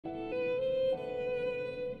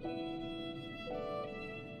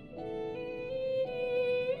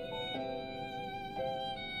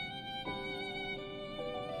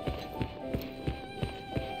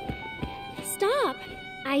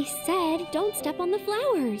I said don't step on the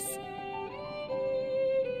flowers.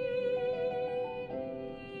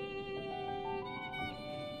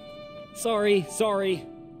 Sorry.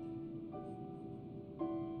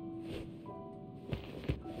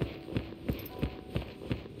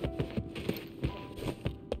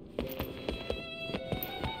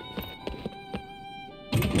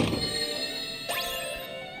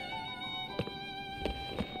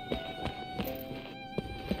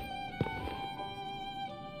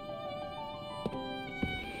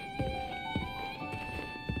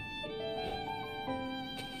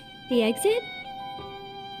 The exit?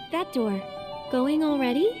 That door. Going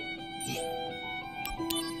already?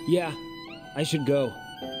 Yeah, I should go.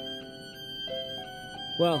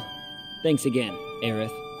 Well, thanks again, Aerith.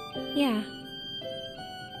 Yeah.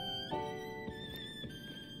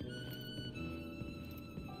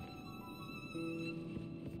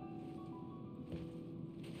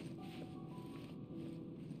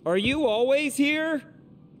 Are you always here?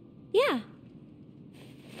 Yeah.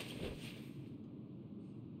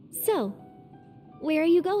 So, where are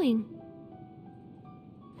you going?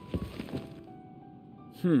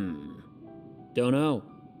 Don't know.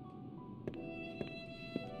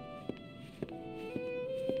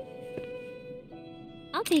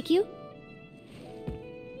 I'll take you.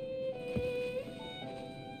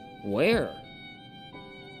 Where?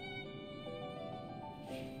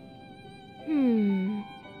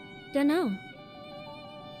 Dunno.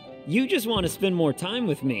 You just want to spend more time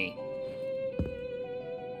with me.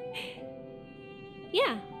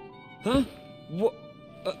 Yeah. Huh? What?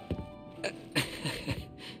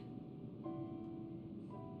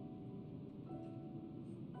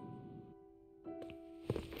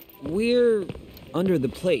 We're under the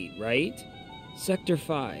plate, right? Sector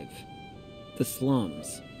 5. The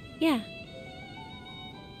slums. Yeah.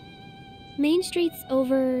 Main Street's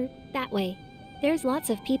over that way. There's lots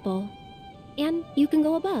of people. And you can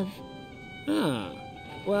go above. Ah.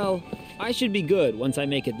 Well, I should be good once I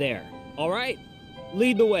make it there. All right?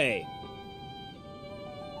 Lead the way.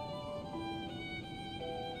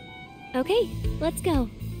 Okay, let's go.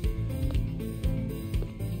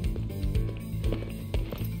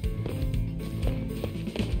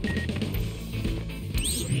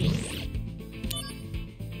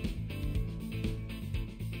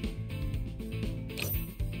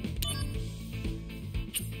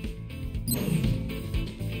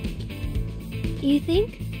 You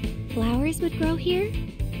think flowers would grow here?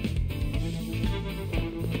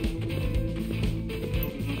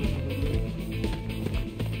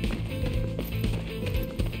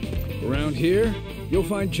 Around here, you'll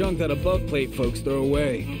find junk that above plate folks throw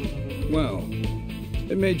away. Well,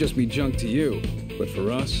 it may just be junk to you, but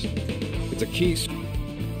for us, it's a key.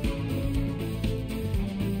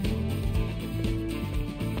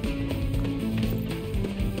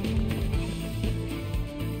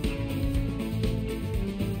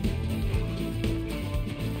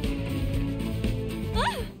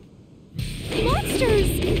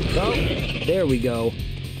 Oh, there we go.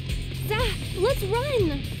 Zach, let's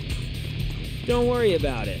run! Don't worry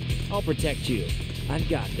about it. I'll protect you. I've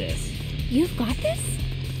got this. You've got this?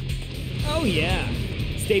 Oh yeah.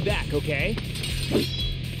 Stay back, okay?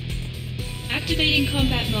 Activating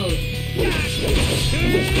combat mode.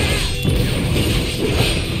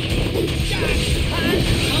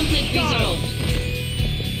 Conflict resolved.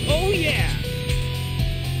 Oh yeah!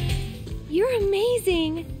 You're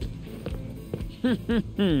amazing!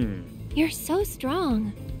 You're so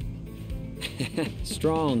strong.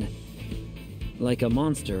 Strong. Like a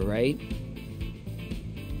monster, right?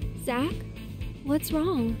 Zach, what's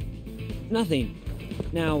wrong? Nothing.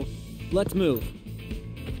 Now, let's move.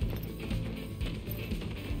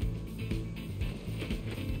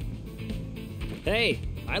 Hey,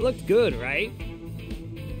 I looked good, right?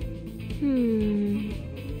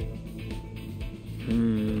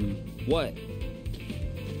 What?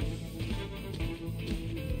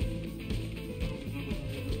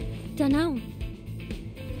 Dunno.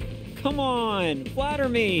 Come on, flatter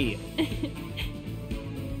me!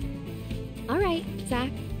 All right, Zach,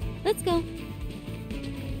 let's go.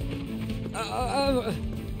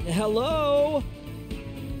 Hello?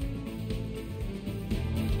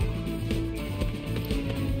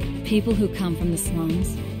 People who come from the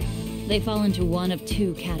slums, they fall into one of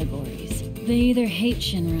two categories. They either hate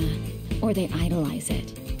Shinra, or they idolize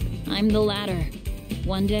it. I'm the latter.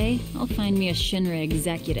 One day, I'll find me a Shinra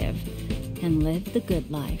executive, and live the good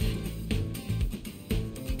life.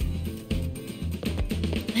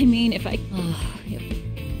 I mean, if I...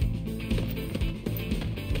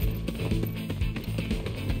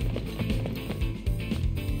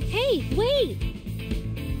 Hey, wait!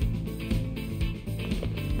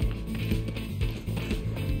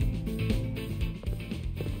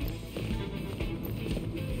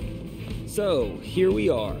 So, here we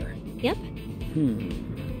are. Yep.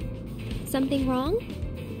 Something wrong?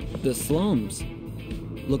 The slums.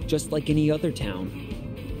 Look just like any other town.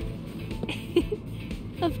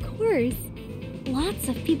 Of course. Lots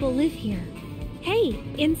of people live here. Hey,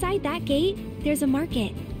 inside that gate, there's a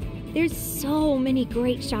market. There's so many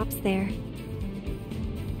great shops there.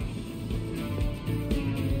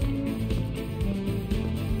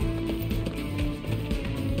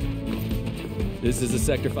 This is the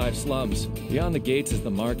Sector 5 slums. Beyond the gates is the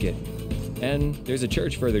market. And there's a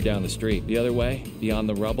church further down the street. The other way, beyond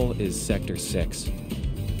the rubble, is Sector 6.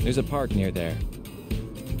 There's a park near there.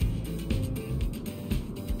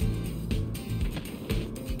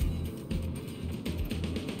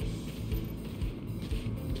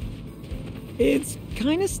 It's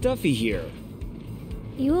kinda stuffy here.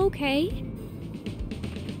 You okay?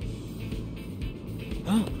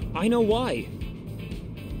 I know why.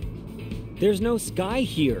 There's no sky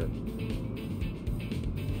here.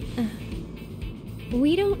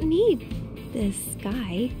 We don't need this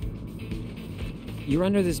sky. You're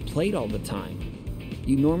under this plate all the time.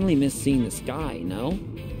 You normally miss seeing the sky, no?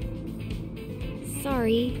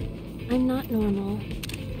 Sorry, I'm not normal.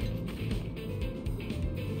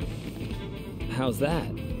 How's that?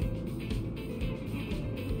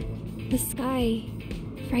 The sky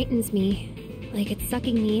frightens me, like it's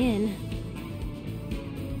sucking me in.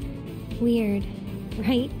 Weird,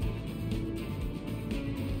 right?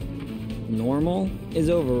 Normal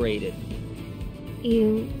is overrated.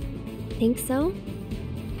 You think so?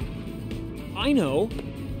 I know.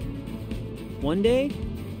 One day,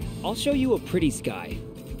 I'll show you a pretty sky.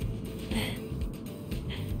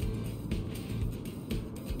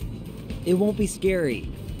 It won't be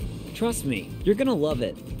scary. Trust me, you're gonna love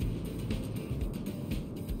it.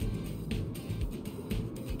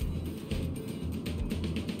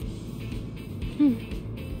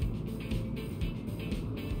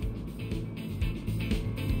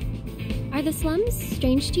 Are the slums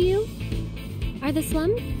strange to you? Are the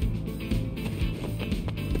slums?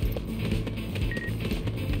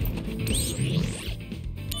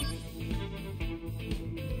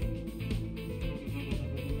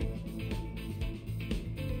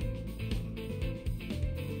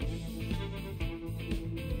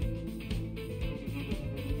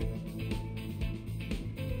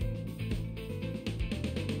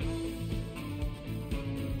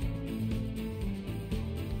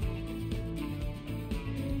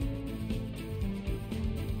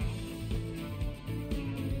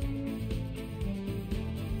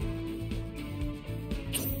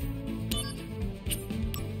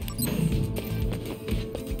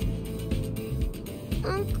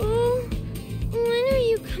 Uncle, when are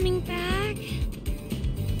you coming back?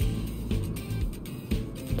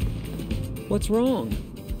 What's wrong?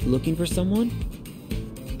 Looking for someone?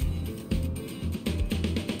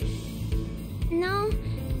 No,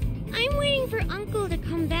 I'm waiting for Uncle to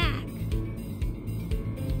come back.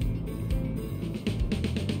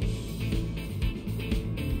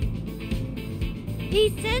 They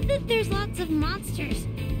said that there's lots of monsters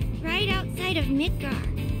right outside of Midgar.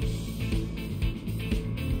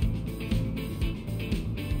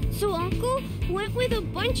 So Uncle went with a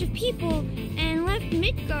bunch of people and left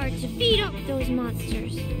Midgar to beat up those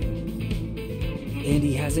monsters. And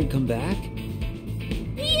he hasn't come back?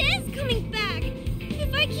 He is coming back!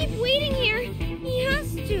 If I keep waiting here, he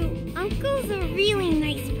has to. Uncle's a really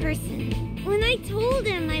nice person. When I told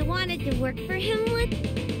him I wanted to work for him once...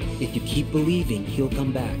 If you keep believing, he'll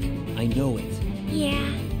come back. I know it.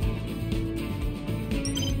 Yeah.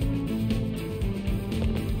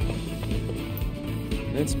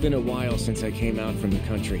 It's been a while since I came out from the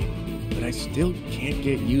country, but I still can't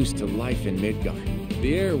get used to life in Midgar.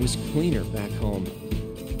 The air was cleaner back home.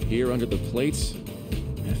 Here under the plates,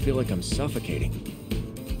 I feel like I'm suffocating.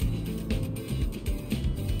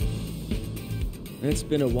 It's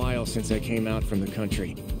been a while since I came out from the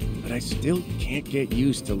country, but I still can't get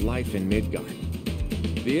used to life in Midgar.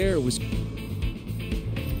 The air was...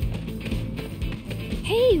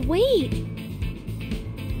 Hey, wait!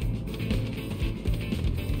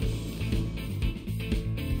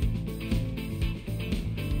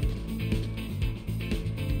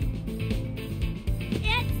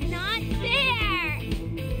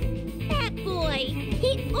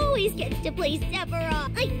 Gets to play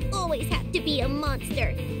Sephiroth. I always have to be a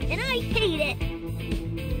monster, and I hate it.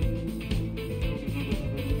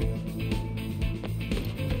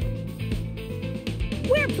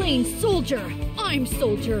 We're playing Soldier. I'm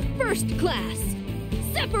Soldier, first class.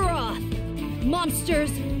 Sephiroth.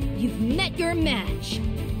 Monsters, you've met your match.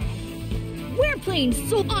 We're playing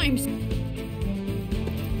I'm...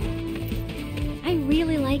 I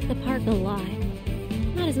really like the park a lot.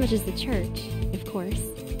 Not as much as the church, of course.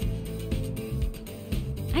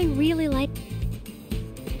 I really like...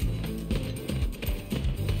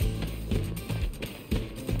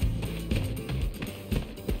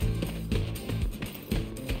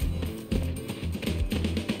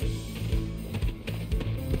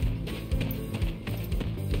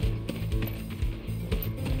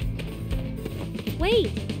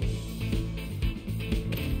 Wait!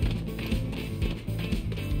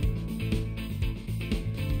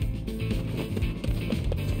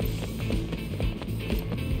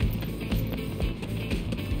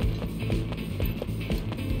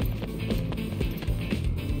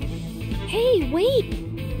 Hey, wait!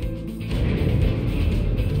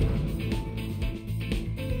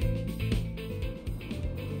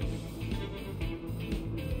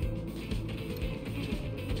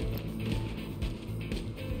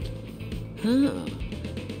 Huh.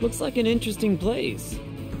 Looks like an interesting place.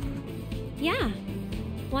 Yeah.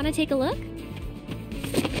 Wanna take a look?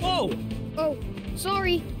 Whoa! Oh,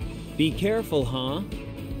 sorry. Be careful, huh?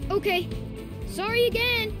 Okay. Sorry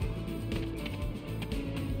again.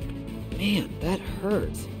 Man, that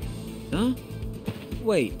hurts. Huh?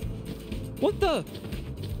 Wait. What the?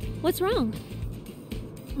 What's wrong?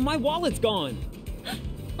 My wallet's gone.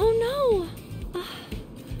 Oh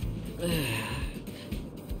no!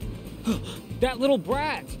 That little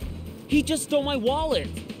brat! He just stole my wallet!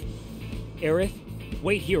 Aerith,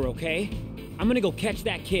 wait here, okay? I'm gonna go catch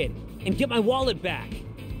that kid and get my wallet back.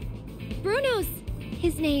 Bruno's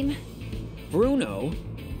his name. Bruno?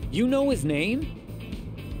 You know his name?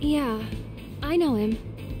 Yeah, I know him.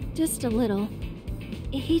 Just a little.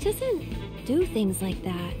 He doesn't do things like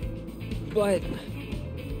that. But...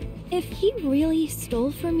 If he really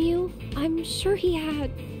stole from you, I'm sure he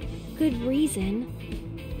had good reason.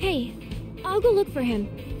 Hey, I'll go look for him.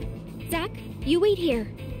 Zach, you wait here.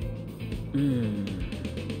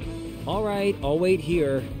 Alright, I'll wait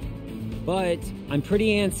here. But I'm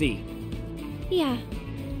pretty antsy. Yeah,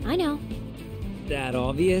 I know. That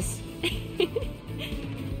obvious?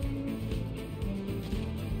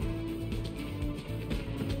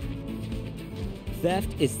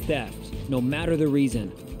 Theft is theft, no matter the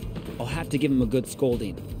reason. I'll have to give him a good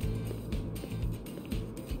scolding.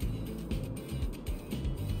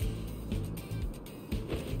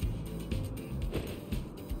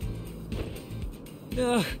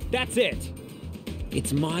 That's it!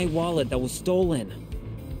 It's my wallet that was stolen.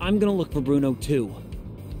 I'm gonna look for Bruno too.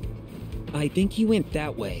 I think he went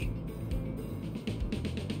that way.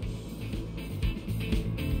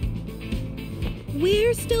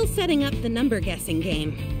 We're still setting up the number guessing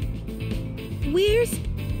game.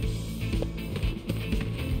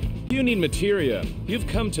 You need materia. You've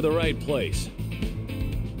come to the right place.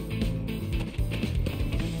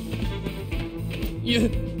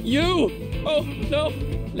 You! Oh, no,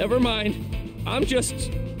 never mind. I'm just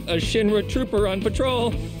a Shinra trooper on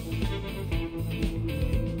patrol.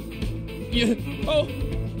 Oh!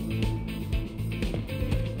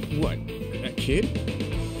 What? A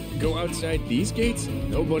kid? Go outside these gates?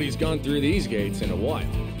 Nobody's gone through these gates in a while.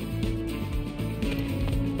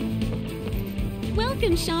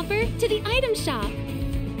 Welcome, shopper, to the item shop.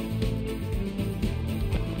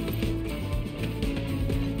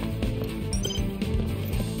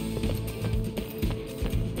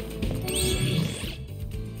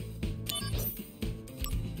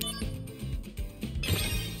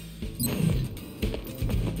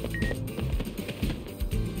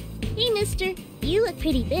 Hey, mister. You look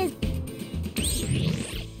pretty busy.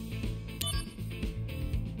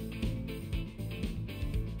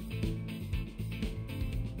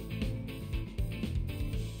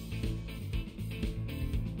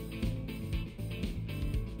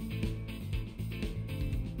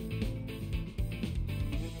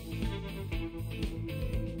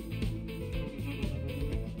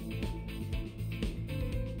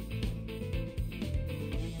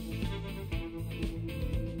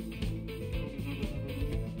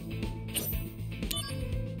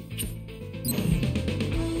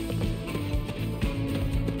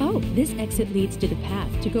 Oh, this exit leads to the path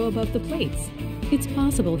to go above the plates. It's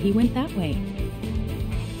possible he went that way.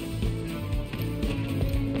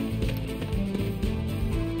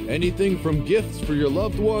 Anything from gifts for your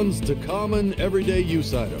loved ones to common, everyday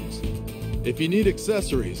use items. If you need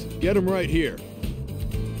accessories, get them right here.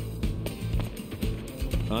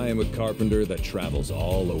 I am a carpenter that travels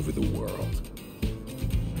all over the world.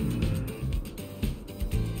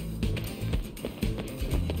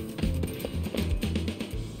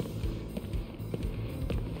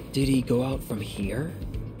 Did he go out from here?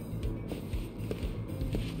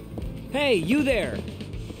 Hey, you there!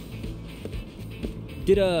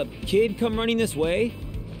 Did a kid come running this way?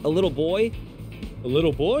 A little boy? A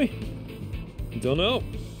little boy? Don't know.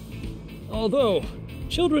 Although,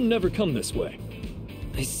 children never come this way.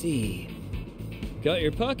 I see. Got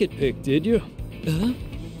your pocket picked, did you? Huh?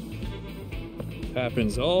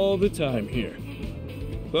 Happens all the time here.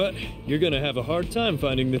 But you're gonna have a hard time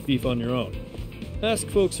finding the thief on your own. Ask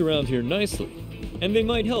folks around here nicely, and they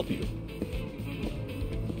might help you.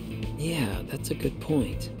 Yeah, that's a good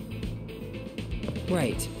point.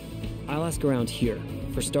 Right. I'll ask around here,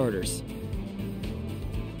 for starters.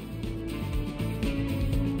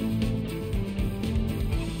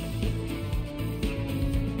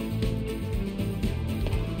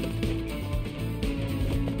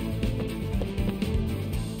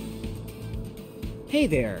 Hey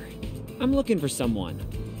there. I'm looking for someone.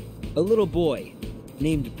 A little boy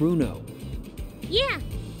named Bruno. Yeah,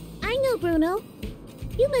 I know Bruno.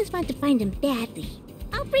 You must want to find him badly.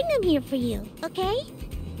 I'll bring him here for you, okay?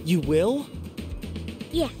 You will?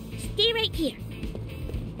 Yeah, stay right here.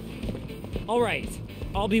 All right.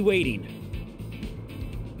 I'll be waiting.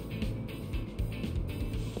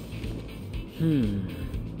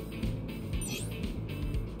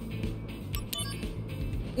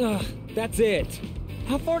 Ugh, that's it.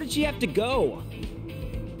 How far did she have to go?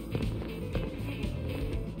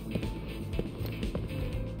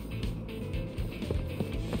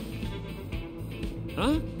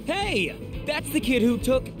 Huh? Hey! That's the kid who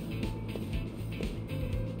took...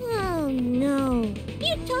 Oh no,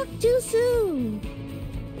 you talked too soon.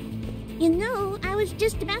 You know, I was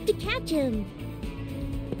just about to catch him.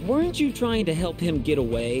 Weren't you trying to help him get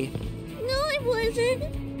away? No, I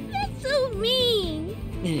wasn't. That's so mean.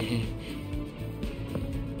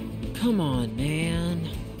 Come on, man.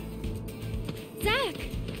 Zach!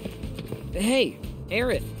 Hey,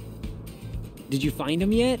 Aerith. Did you find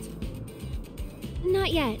him yet?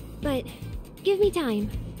 Not yet, but give me time.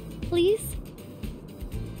 Please?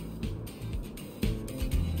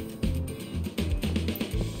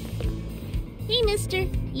 Hey, mister.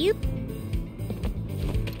 You...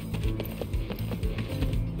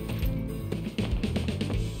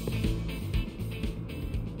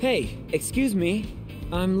 Hey, excuse me.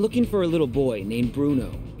 I'm looking for a little boy named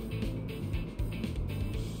Bruno.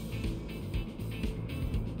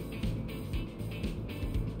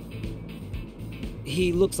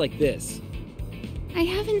 He looks like this. I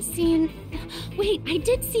haven't seen... Wait, I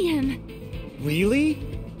did see him. Really?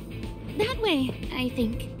 That way, I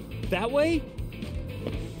think. That way?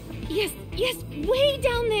 Yes, way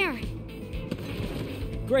down there.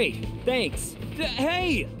 Great, thanks.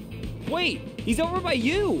 Hey! Wait, he's over by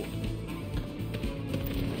you!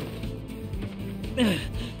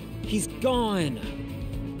 He's gone.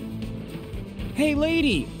 Hey,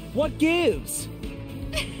 lady, what gives?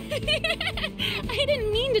 I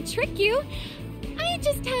didn't mean to trick you. I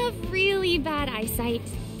just have really bad eyesight.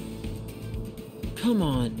 Come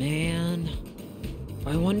on, man.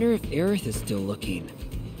 I wonder if Aerith is still looking.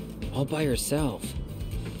 All by herself.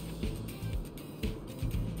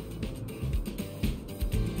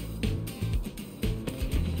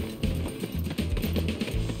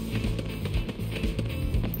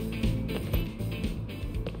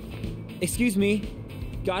 Excuse me.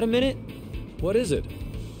 Got a minute? What is it?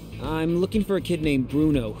 I'm looking for a kid named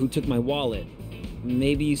Bruno who took my wallet.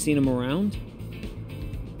 Maybe you've seen him around?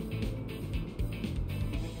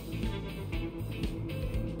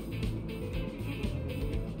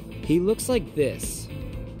 He looks like this.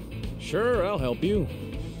 Sure, I'll help you.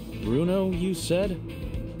 Bruno, you said?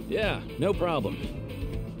 Yeah, no problem.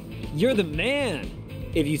 You're the man!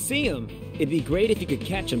 If you see him, it'd be great if you could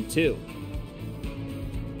catch him too.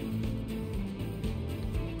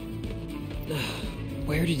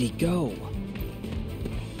 Where did he go?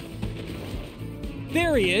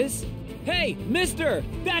 There he is! Hey, mister!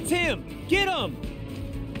 That's him! Get him!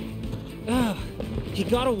 He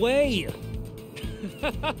got away!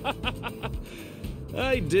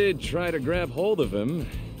 I did try to grab hold of him.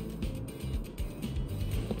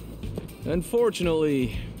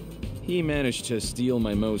 Unfortunately, he managed to steal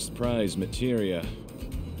my most prized materia.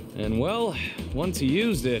 And well, once he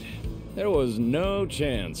used it, there was no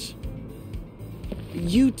chance.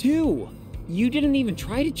 You too! You didn't even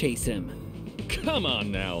try to chase him. Come on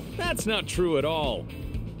now, that's not true at all.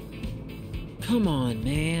 Come on,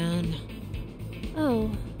 man. Oh,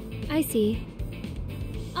 I see.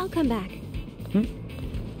 I'll come back.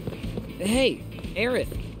 Hey,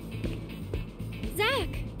 Aerith.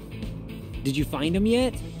 Zach! Did you find him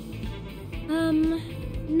yet?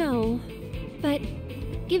 No. But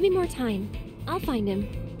give me more time. I'll find him.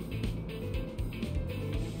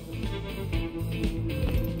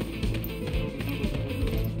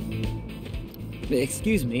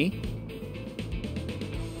 Excuse me?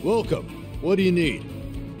 Welcome. What do you need?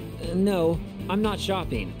 No, I'm not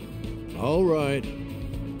shopping. All right.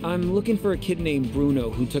 I'm looking for a kid named Bruno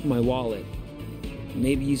who took my wallet.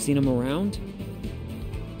 Maybe you've seen him around?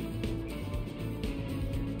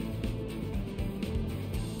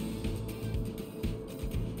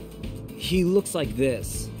 He looks like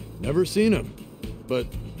this. Never seen him, but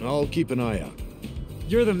I'll keep an eye out.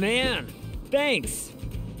 You're the man! Thanks!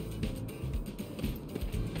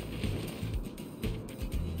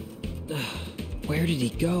 Where did he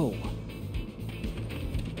go?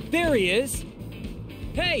 There he is!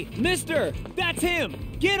 Hey, mister! That's him!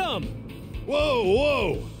 Get him! Whoa,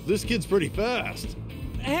 whoa! This kid's pretty fast.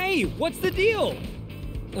 Hey, what's the deal?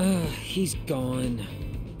 He's gone.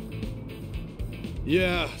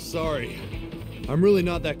 Yeah, sorry. I'm really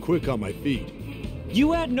not that quick on my feet.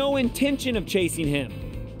 You had no intention of chasing him.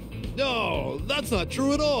 No, that's not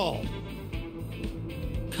true at all.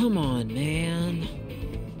 Come on, man.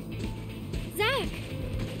 Zach!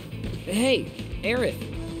 Hey,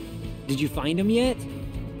 Aerith. Did you find him yet?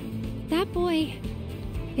 That boy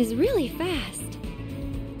is really fast.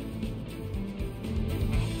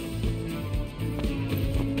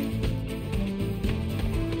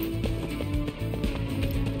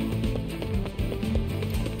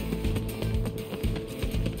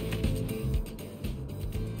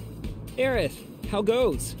 Aerith, how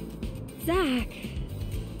goes? Zach.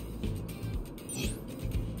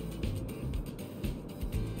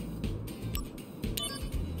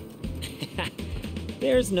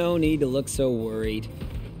 There's no need to look so worried.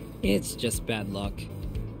 It's just bad luck.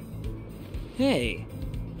 Hey,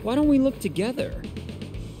 why don't we look together?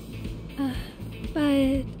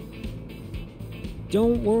 But...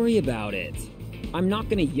 Don't worry about it. I'm not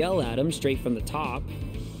gonna yell at him straight from the top.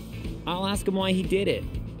 I'll ask him why he did it.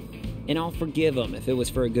 And I'll forgive him if it was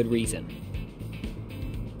for a good reason.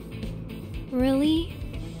 Really?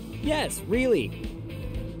 Yes, really.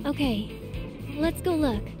 Okay, let's go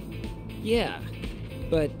look. Yeah,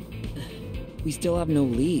 but we still have no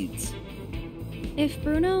leads. If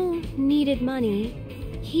Bruno needed money,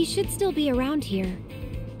 he should still be around here.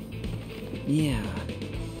 Yeah.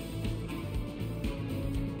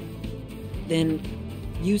 Then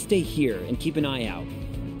you stay here and keep an eye out.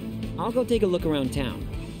 I'll go take a look around town.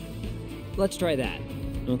 Let's try that,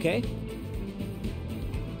 okay?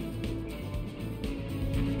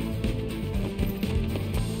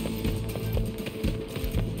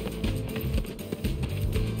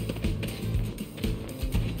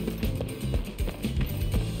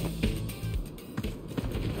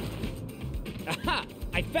 Aha!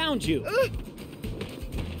 I found you!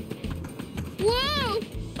 Whoa!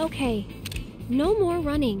 Okay, no more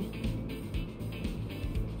running.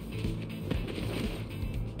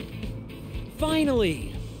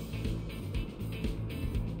 Finally!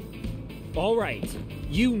 All right,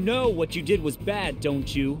 you know what you did was bad,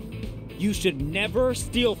 don't you? You should never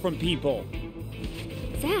steal from people.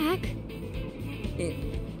 Zach?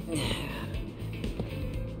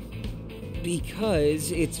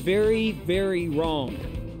 Because it's very, very wrong.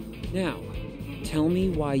 Now, tell me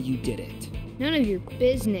why you did it. None of your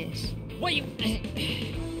business. What you...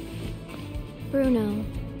 Bruno,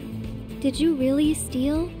 did you really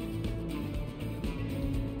steal?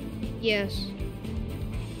 Yes.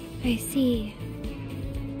 I see.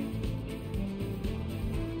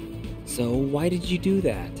 So why did you do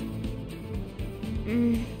that?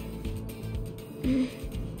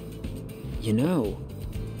 You know,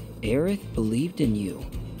 Aerith believed in you.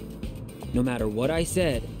 No matter what I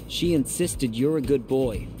said, she insisted you're a good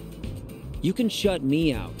boy. You can shut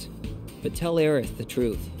me out, but tell Aerith the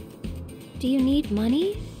truth. Do you need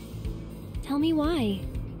money? Tell me why.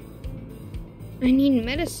 I need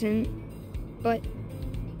medicine, but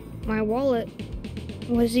my wallet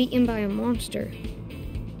was eaten by a monster.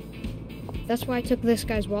 That's why I took this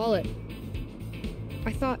guy's wallet.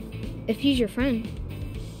 I thought, if he's your friend,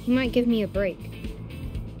 he might give me a break.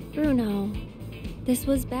 Bruno, this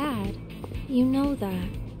was bad. You know that.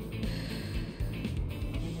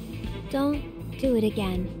 Don't do it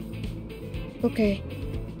again. Okay.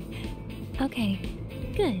 Okay,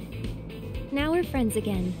 good. Now we're friends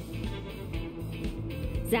again.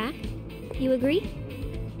 Zach, you agree?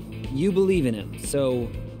 You believe in him, so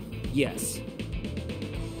yes.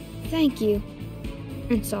 Thank you.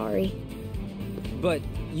 I'm sorry. But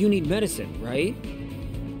you need medicine, right?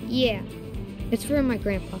 Yeah, it's for my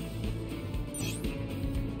grandpa.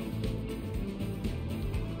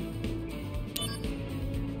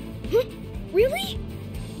 Huh? Really?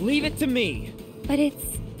 Leave it to me. But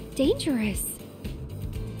it's dangerous.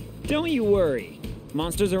 Don't you worry.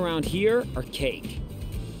 Monsters around here are cake.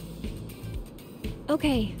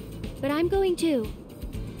 Okay, but I'm going too.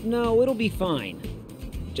 No, it'll be fine.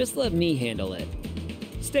 Just let me handle it.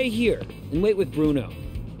 Stay here and wait with Bruno.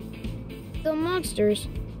 The monsters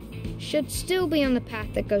should still be on the path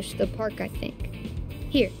that goes to the park, I think.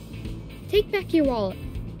 Here, take back your wallet.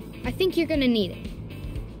 I think you're gonna need it.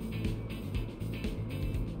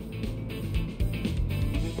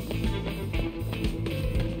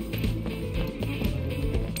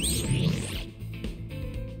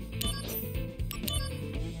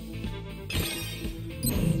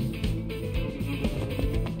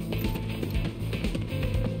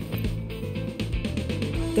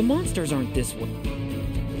 The monsters aren't this way.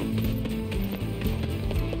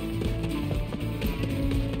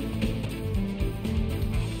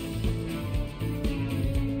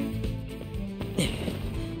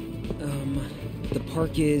 The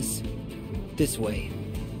park is this way.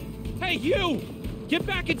 Hey, you! Get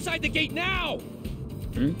back inside the gate now!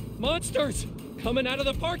 Monsters! Coming out of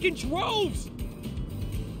the park in droves!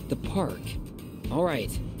 The park? All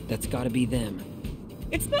right, that's gotta be them.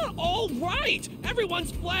 It's not all right!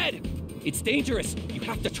 Everyone's fled! It's dangerous. You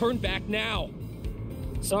have to turn back now.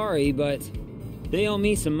 Sorry, but they owe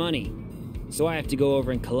me some money, so I have to go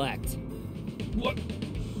over and collect.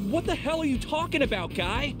 What the hell are you talking about,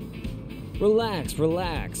 guy? Relax,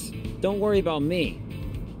 relax. Don't worry about me.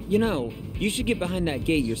 You know, you should get behind that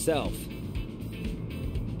gate yourself.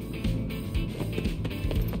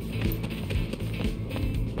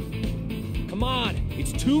 Come on,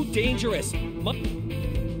 it's too dangerous.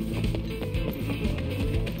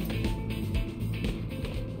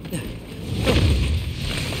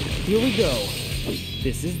 Here we go.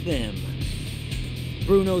 This is them.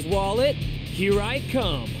 Bruno's wallet, here I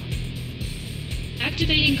come.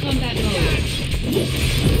 Activating combat mode.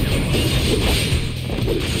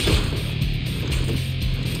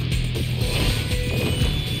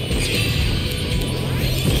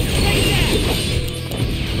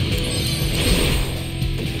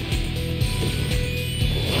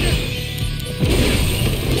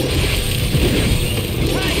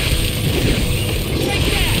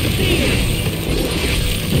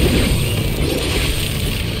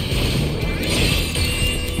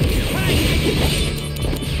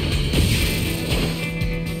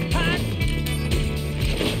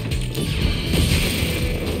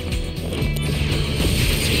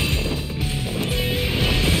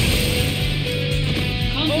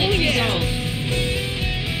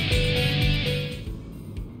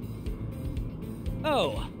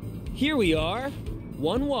 Oh, here we are.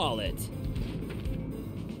 One wallet.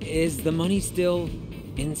 Is the money still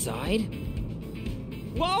inside?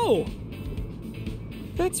 Whoa!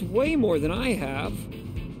 That's way more than I have.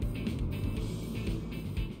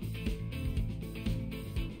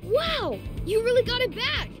 Wow! You really got it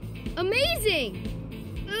back! Amazing!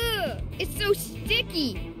 Ugh, it's so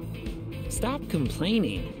sticky. Stop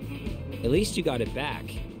complaining. At least you got it back.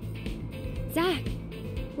 Zach,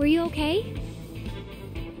 were you okay?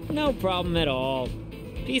 No problem at all.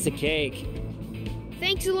 Piece of cake.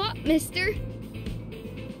 Thanks a lot, mister.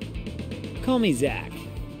 Call me Zach.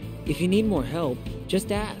 If you need more help,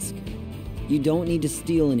 just ask. You don't need to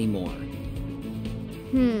steal anymore.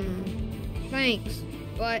 Thanks,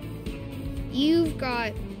 but you've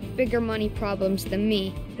got bigger money problems than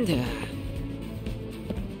me.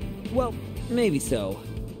 Well, maybe so.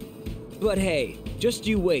 But hey, just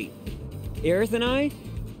you wait. Aerith and I,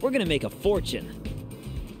 we're gonna make a fortune.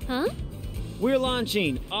 Huh? We're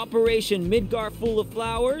launching Operation Midgar Full of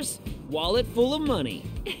Flowers, Wallet Full of Money.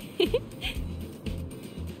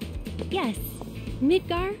 Yes,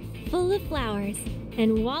 Midgar full of flowers,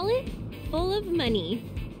 and wallet full of money.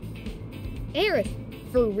 Aerith,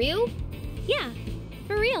 for real? Yeah,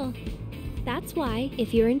 for real. That's why,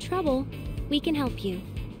 if you're in trouble, we can help you.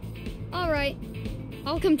 Alright,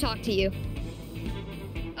 I'll come talk to you.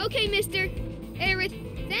 Okay, mister. Aerith,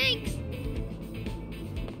 thanks!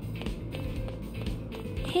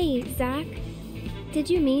 Hey, Zach, did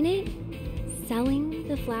you mean it? Selling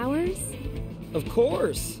the flowers? Of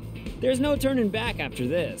course. There's no turning back after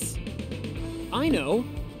this. I know.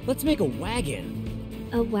 Let's make a wagon.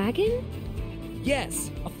 A wagon? Yes,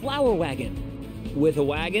 a flower wagon. With a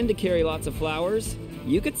wagon to carry lots of flowers,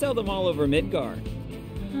 you could sell them all over Midgar.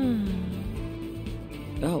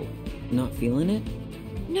 Oh, not feeling it?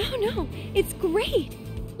 No, it's great.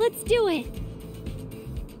 Let's do it.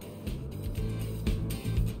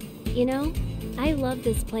 You know, I love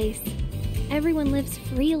this place. Everyone lives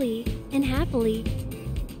freely and happily.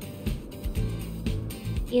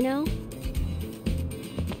 You know?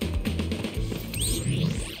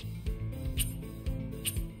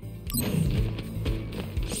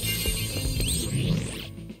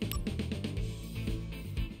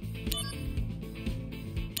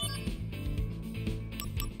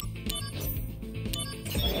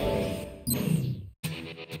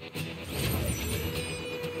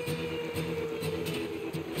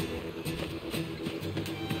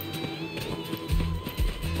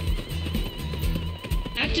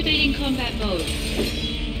 Activating combat mode.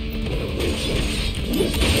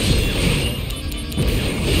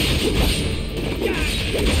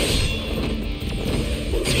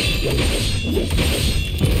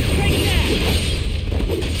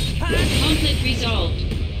 Conflict resolved.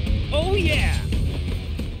 Oh yeah!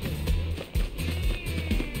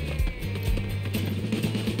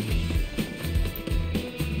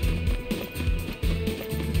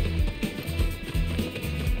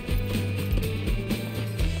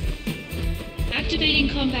 Activating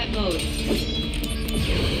combat mode.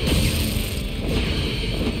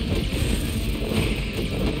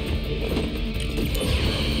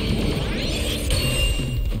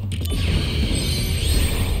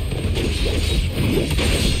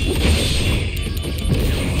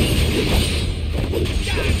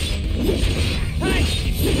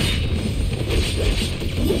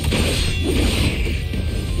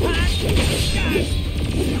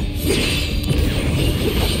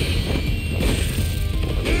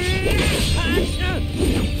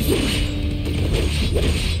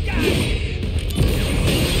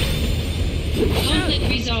 Conflict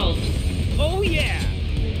resolved. Oh yeah!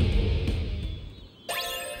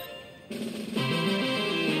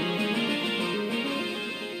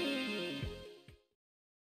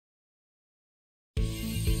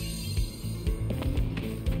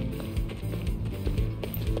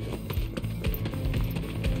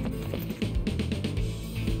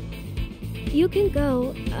 You can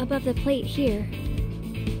go above the plate here.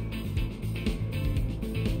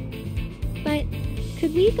 But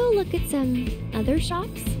could we go look at some other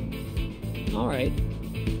shops? All right.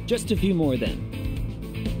 Just a few more then.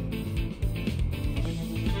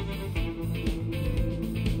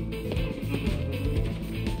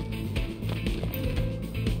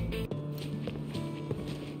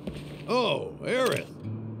 Oh, Aerith.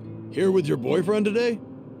 Here with your boyfriend today?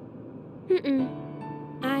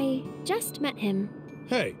 I just met him.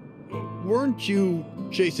 Hey, weren't you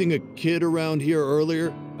chasing a kid around here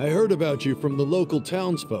earlier? I heard about you from the local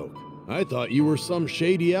townsfolk. I thought you were some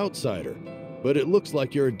shady outsider, but it looks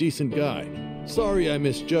like you're a decent guy. Sorry I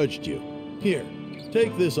misjudged you. Here,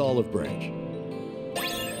 take this olive branch.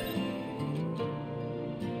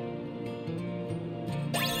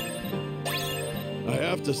 I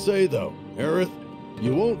have to say though, Aerith,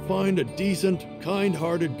 you won't find a decent,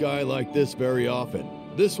 kind-hearted guy like this very often.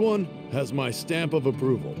 This one has my stamp of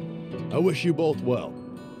approval. I wish you both well.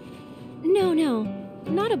 No,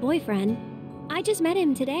 not a boyfriend. I just met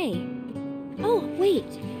him today. Oh,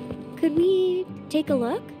 wait. Could we take a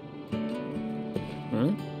look?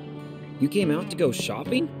 Huh? You came out to go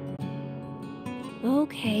shopping?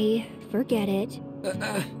 Okay, forget it.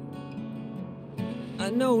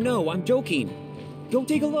 No, I'm joking. Go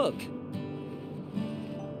take a look.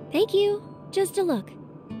 Thank you. Just a look.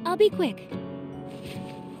 I'll be quick.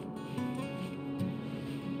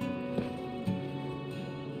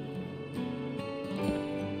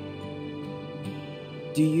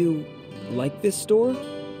 Do you like this store?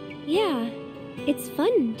 Yeah, it's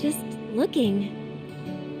fun just looking.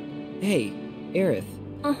 Hey, Aerith.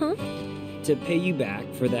 Uh-huh. To pay you back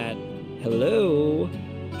for that hello,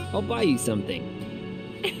 I'll buy you something.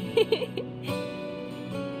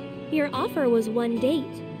 Your offer was one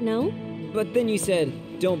date, no? But then you said,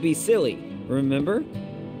 don't be silly, remember?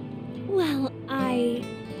 Well,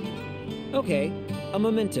 Okay, a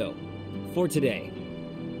memento. For today.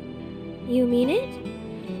 You mean it?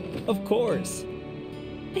 Of course.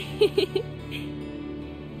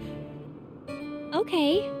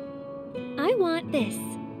 Okay. I want this.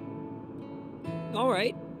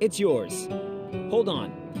 Alright, it's yours. Hold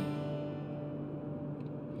on.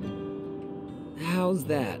 How's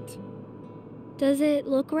that? Does it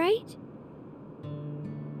look right?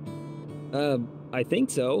 I think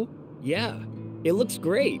so. Yeah, it looks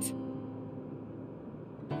great.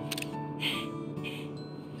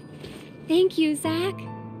 Thank you, Zach.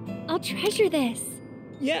 I'll treasure this.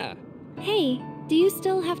 Yeah. Hey, do you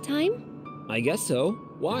still have time? I guess so.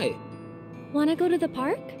 Why? Wanna go to the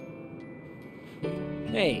park?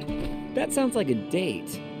 Hey, that sounds like a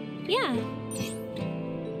date. Yeah.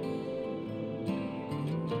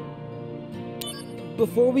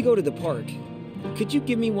 Before we go to the park, could you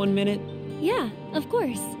give me 1 minute? Yeah, of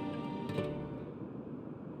course.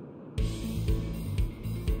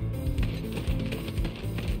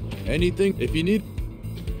 Anything if you need.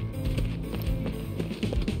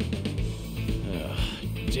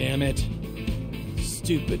 Damn it.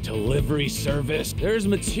 Stupid delivery service. There's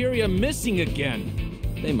materia missing again.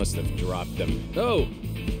 They must have dropped them. Oh,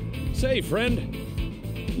 say, friend.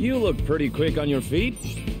 You look pretty quick on your feet.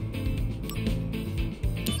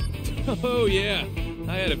 Oh, yeah.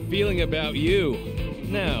 I had a feeling about you.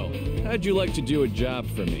 Now, how'd you like to do a job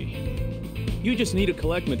for me? You just need to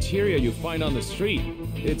collect materia you find on the street.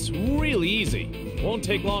 It's really easy. Won't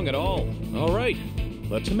take long at all. All right.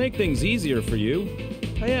 But to make things easier for you,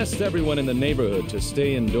 I asked everyone in the neighborhood to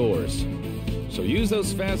stay indoors. So use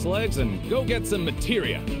those fast legs and go get some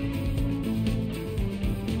materia.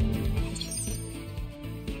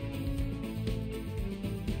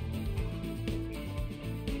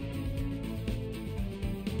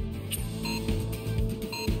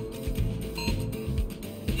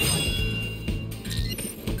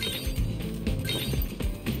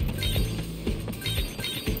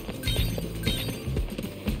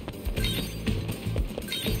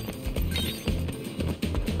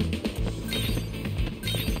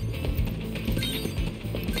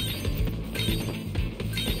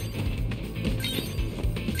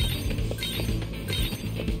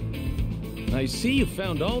 I see you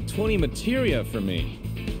found all 20 materia for me.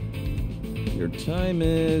 Your time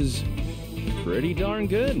is pretty darn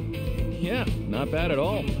good. Yeah, not bad at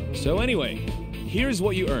all. So anyway, here's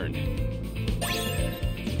what you earned.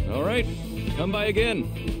 All right, come by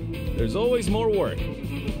again. There's always more work.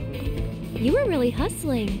 You were really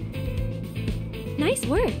hustling. Nice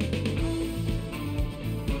work.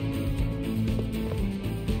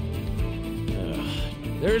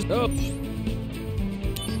 There's... oh.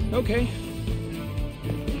 Okay.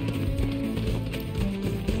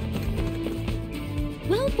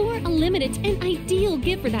 Well, for a limited's an ideal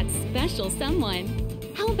gift for that special someone.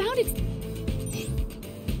 How about it?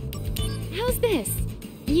 How's this?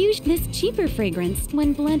 This cheaper fragrance,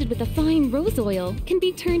 when blended with a fine rose oil, can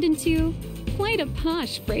be turned into quite a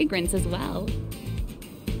posh fragrance as well.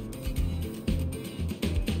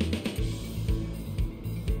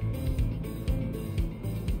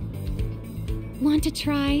 Want to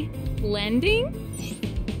try blending?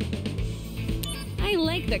 I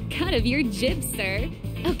like the cut of your jib, sir.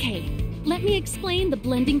 Okay, let me explain the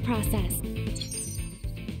blending process.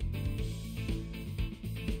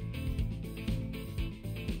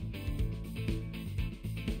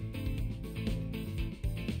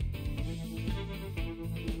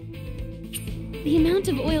 The amount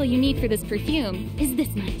of oil you need for this perfume is this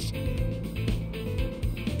much.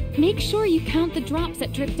 Make sure you count the drops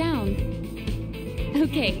that drip down.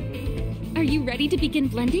 Okay, are you ready to begin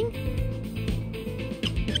blending?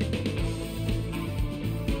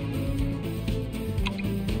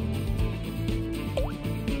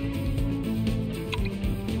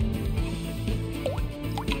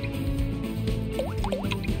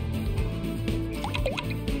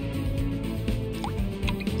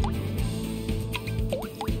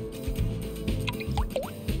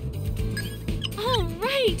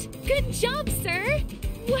 Good job, sir!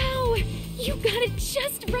 Wow, you got it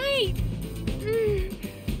just right!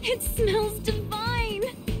 It smells divine!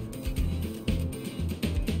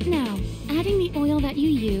 Now, adding the oil that you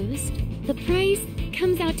used, the price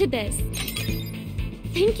comes out to this.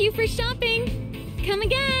 Thank you for shopping! Come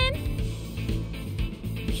again!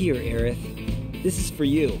 Here, Aerith. This is for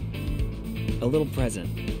you. A little present.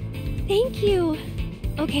 Thank you.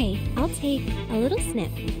 Okay, I'll take a little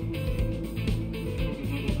sniff.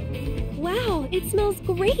 Wow, it smells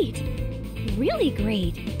great! Really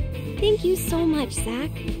great! Thank you so much,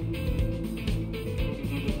 Zach.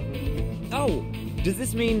 Oh, does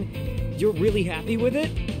this mean you're really happy with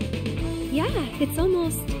it? Yeah, it's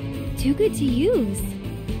almost too good to use.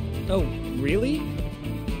 Oh, really?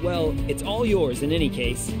 Well, it's all yours in any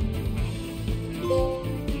case.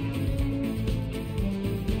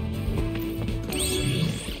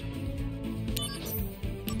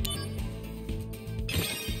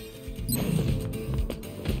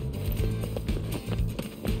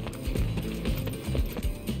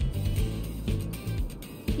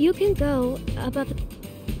 You can go above the...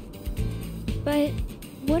 But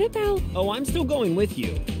what about... Oh, I'm still going with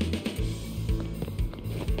you.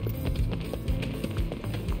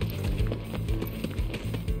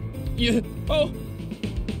 Yeah. Oh!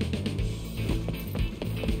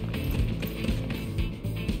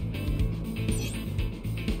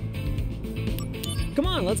 Come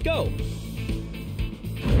on, let's go.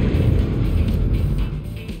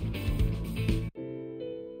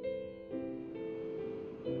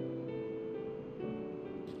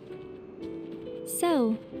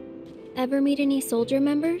 So, ever meet any soldier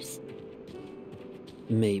members?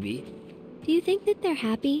 Maybe. Do you think that they're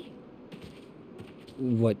happy?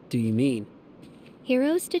 What do you mean?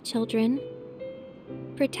 Heroes to children,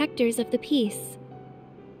 protectors of the peace.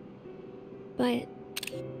 But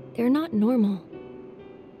they're not normal.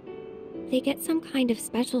 They get some kind of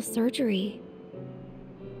special surgery,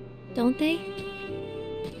 don't they?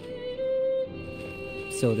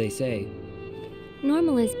 So they say.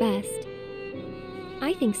 normal is best.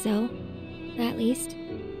 I think so, at least.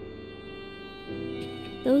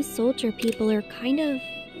 Those soldier people are kind of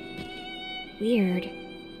weird.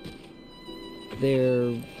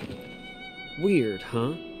 They're weird,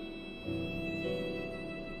 huh?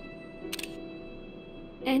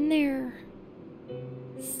 And they're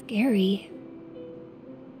scary.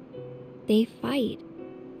 They fight.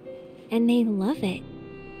 And they love it.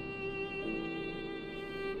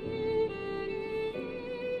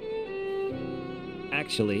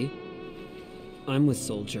 Actually, I'm with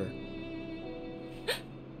Soldier.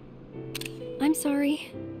 I'm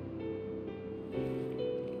sorry.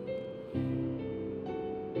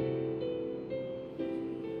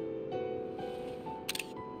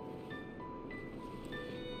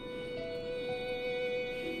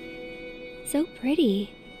 So pretty.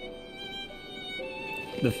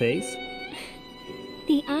 The face?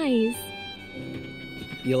 The eyes.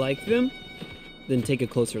 You like them? Then take a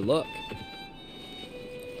closer look.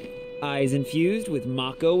 Eyes infused with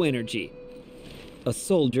Mako energy. A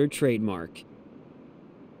soldier trademark.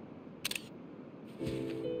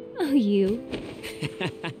 Oh, you.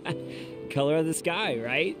 Color of the sky,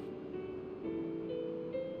 right?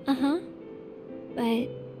 Uh-huh. But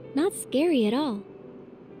not scary at all.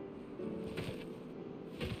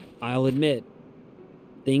 I'll admit,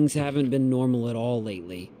 things haven't been normal at all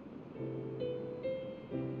lately.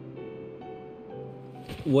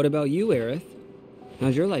 What about you, Aerith?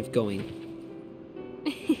 How's your life going?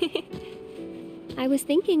 I was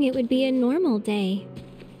thinking it would be a normal day.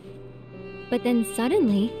 But then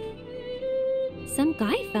suddenly, some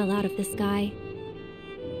guy fell out of the sky.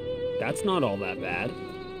 That's not all that bad.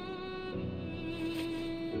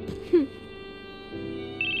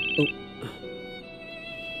 Oh.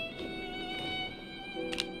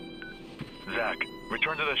 Zack,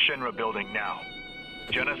 return to the Shinra building now.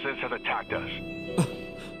 Genesis has attacked us.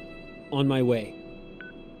 On my way.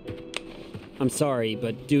 I'm sorry,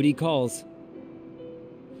 but duty calls.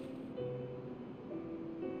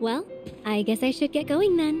 Well, I guess I should get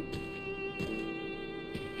going then.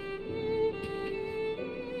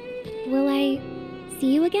 Will I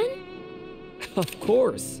see you again? Of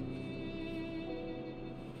course.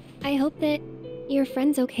 I hope that your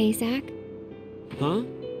friend's okay, Zack. Huh?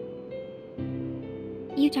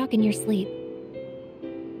 You talk in your sleep.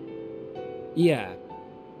 Yeah.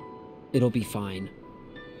 It'll be fine.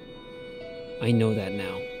 I know that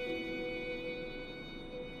now.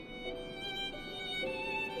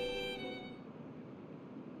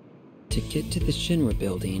 To get to the Shinra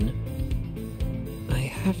building, I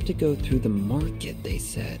have to go through the market, they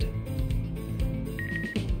said.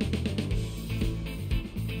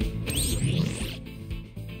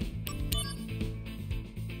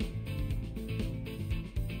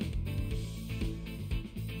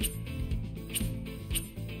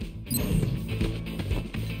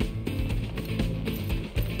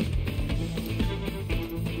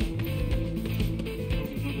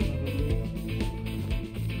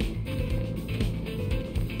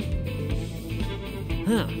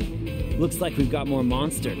 Huh. Looks like we've got more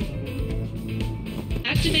monster.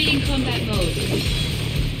 Activating combat mode.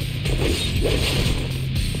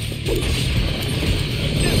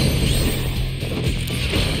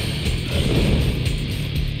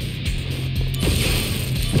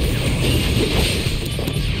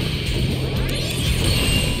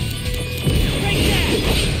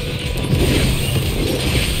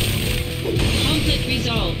 Conflict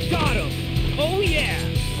resolved. Got him! Oh yeah!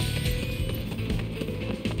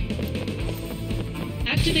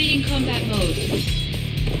 Activating combat mode.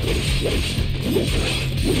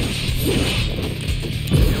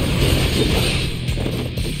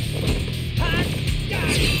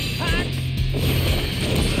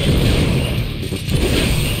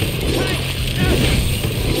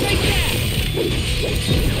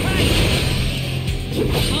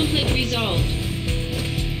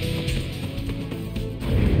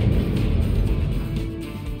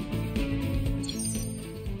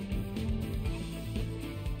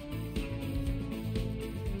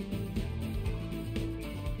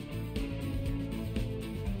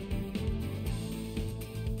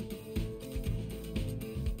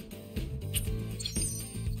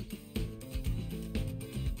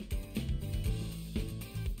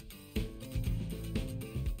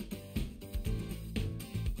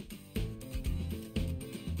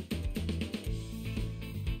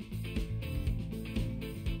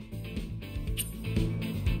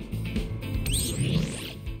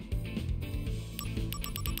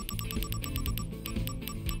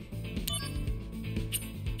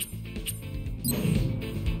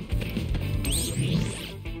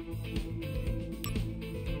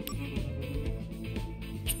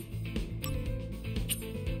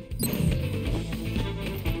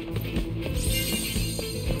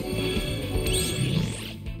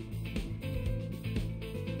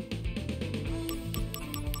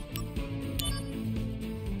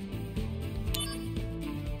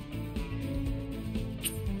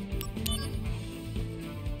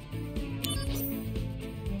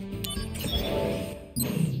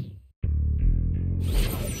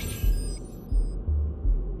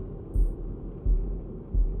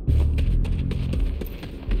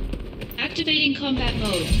 Activating combat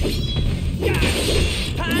mode.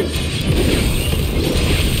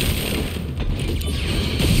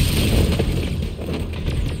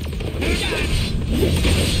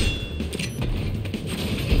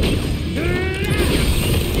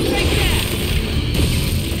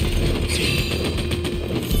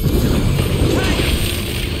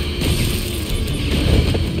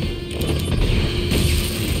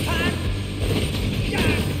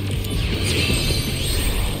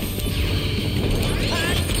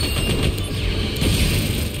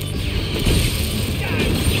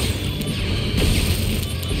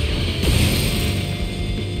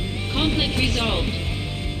 Conflict resolved.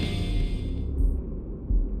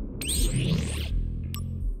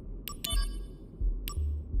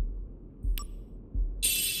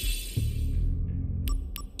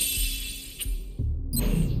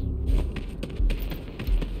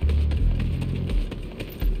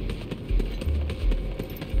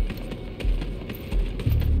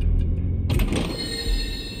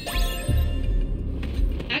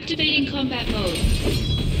 Activating combat mode.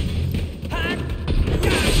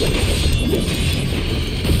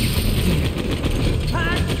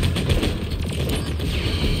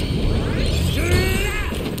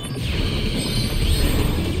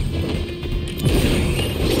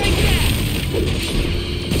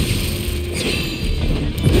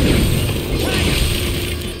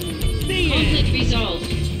 Conflict resolved.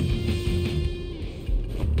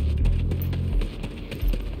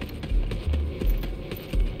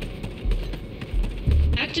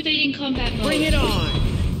 Activating combat mode. Bring it on!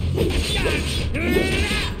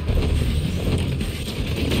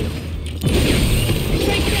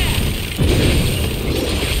 Take that!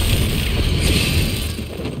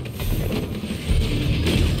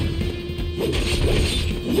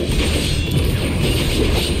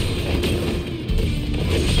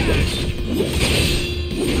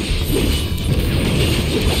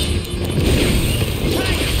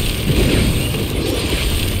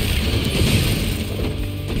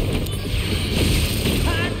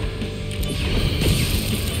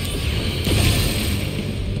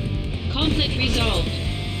 Conflict resolved.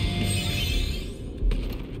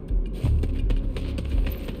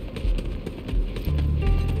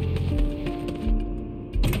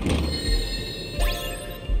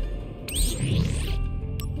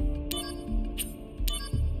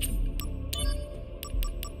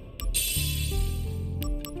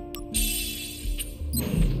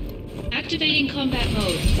 Activating combat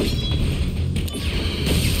mode.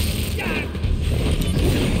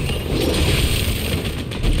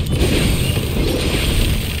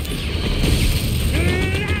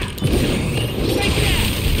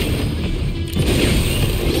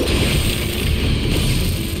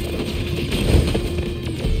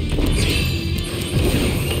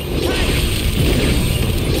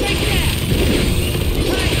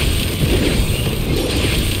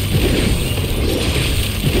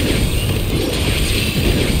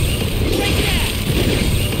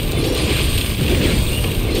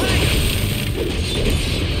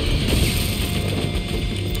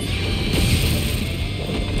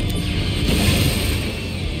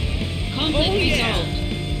 Conflict resolved.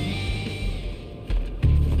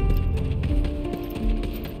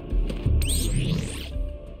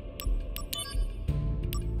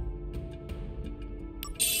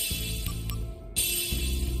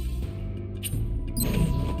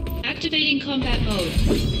 Activating combat mode.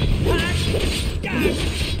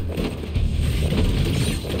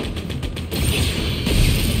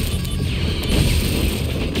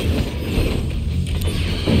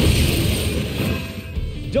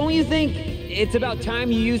 Don't you think it's about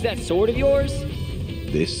time you use that sword of yours?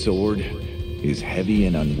 This sword is heavy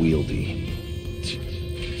and unwieldy.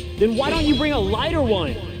 Then why don't you bring a lighter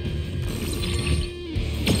one?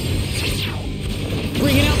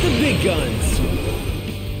 Bringing out the big guns.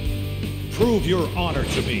 Prove your honor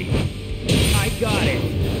to me. I got it.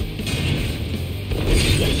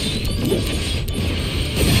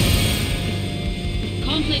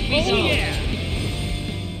 Conflict resolved. Oh yeah.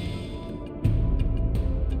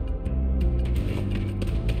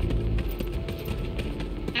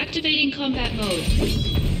 Activating combat mode.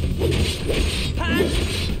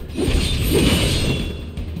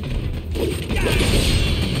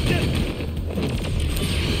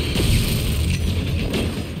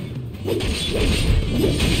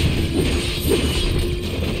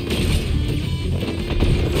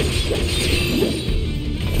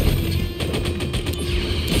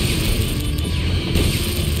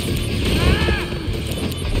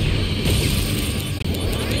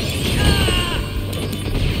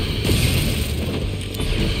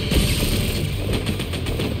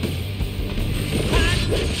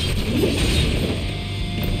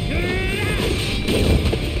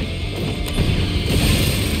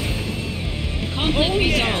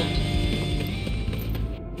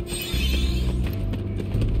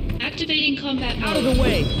 combat mode. Out of the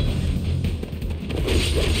way!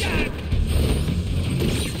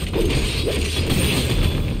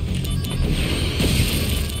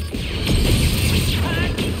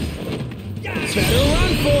 Better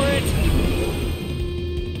run for it!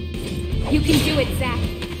 You can do it, Zack.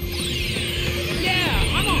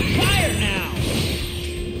 Yeah, I'm on fire now!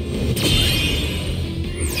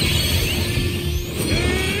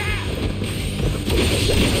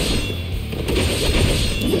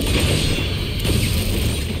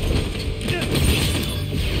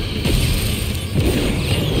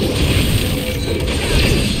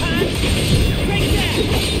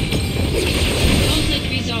 Conflict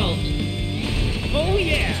resolved. Oh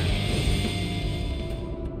yeah!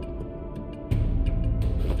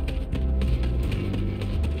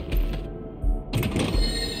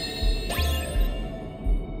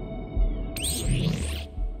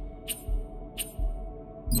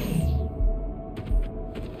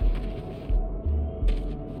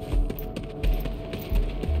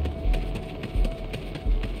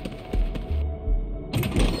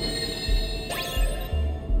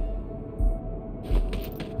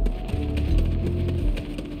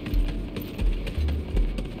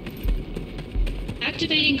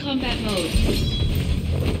 Activating combat mode.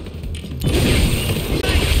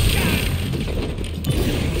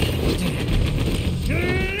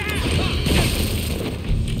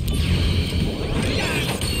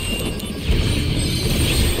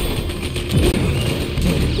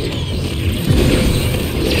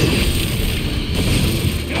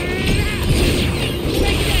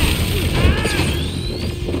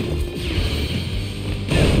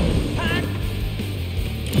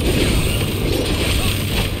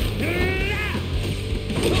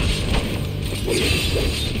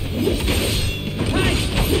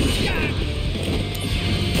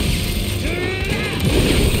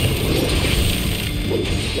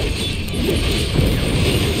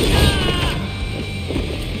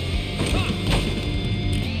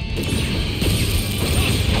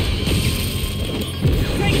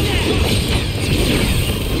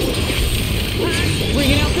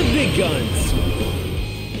 Bringing out the big guns!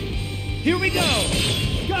 Here we go!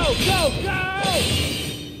 Go, go, go!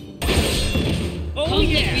 Oh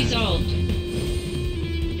Conflict yeah! resolved.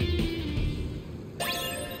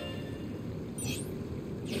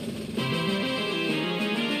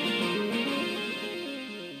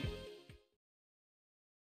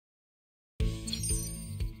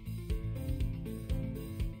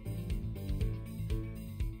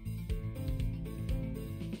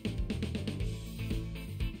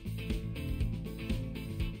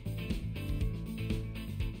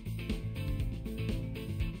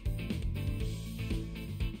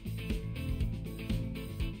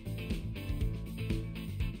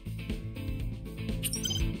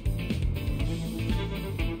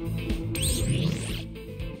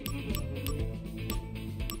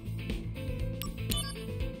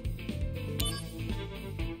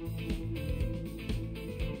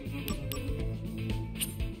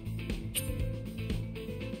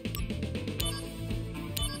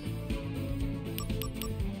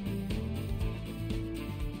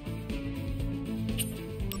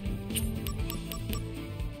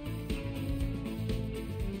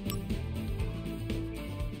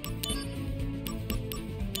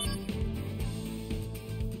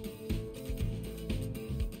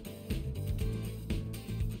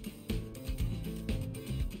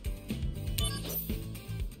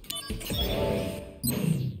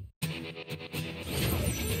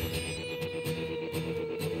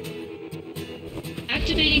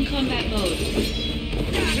 Activating combat mode.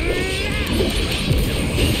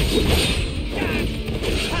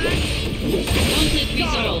 Conflict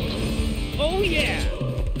resolved. Oh yeah!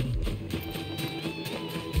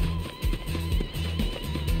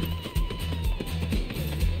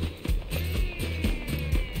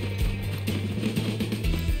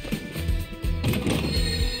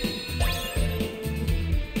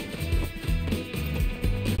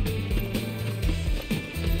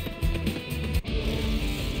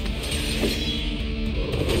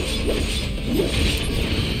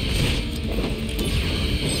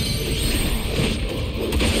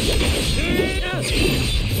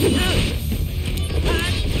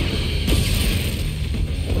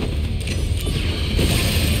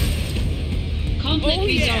 Conflict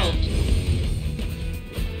resolved.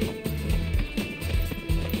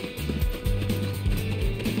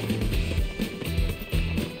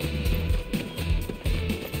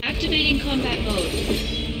 Activating combat mode.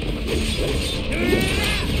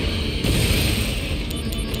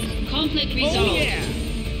 Conflict resolved. Oh yeah!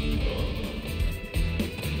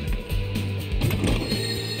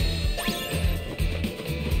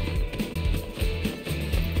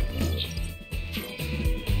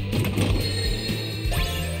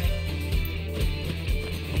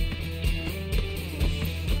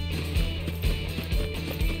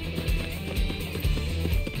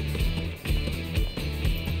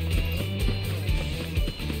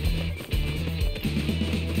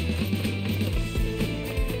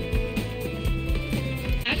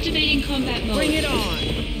 Activating combat mode. Bring it on!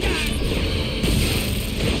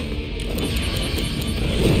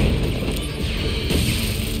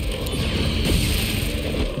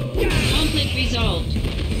 Conflict resolved.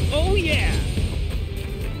 Oh yeah!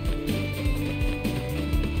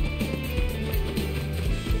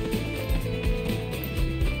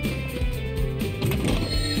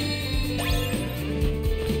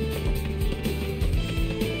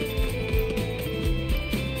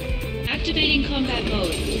 Activating combat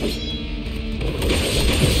mode.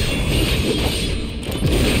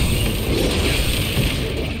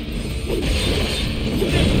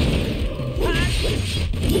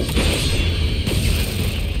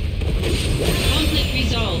 Conflict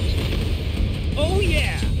resolved. Oh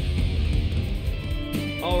yeah!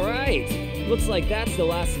 Alright, looks like that's the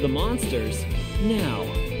last of the monsters. Now,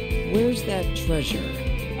 where's that treasure?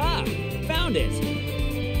 Ah, found it!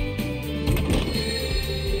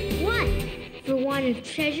 One, for wanted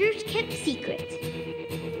treasures kept secret.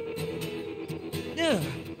 Ugh.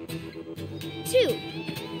 2,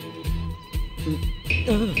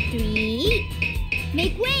 3,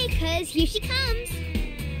 make way, cause here she comes.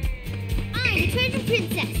 I'm the treasure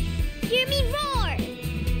princess. Hear me roar!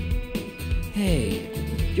 Hey,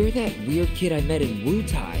 you're that weird kid I met in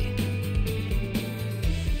Wutai.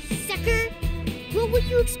 Sucker! What were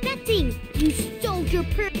you expecting? You stole your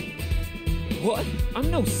purse. What? I'm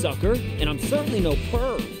no sucker, and I'm certainly no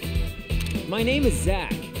perv. My name is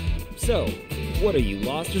Zach. So, what are you,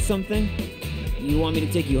 lost or something? You want me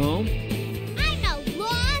to take you home? I'm not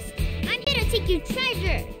lost. I'm here to take your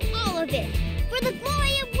treasure. All of it. For the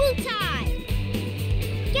glory of Wutai.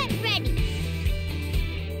 Get ready.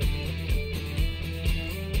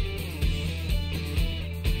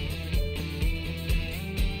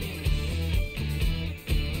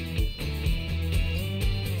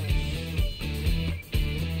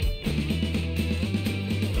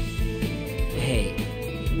 Hey,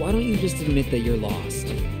 why don't you just admit that you're lost?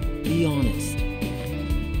 Be honest.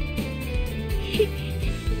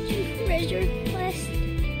 Treasure quest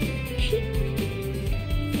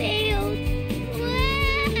failed.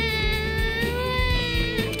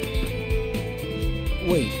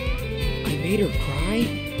 Wait, I made her cry?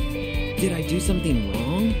 Did I do something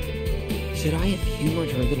wrong? Should I have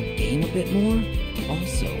humored her little game a bit more?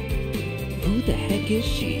 Also, who the heck is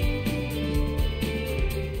she?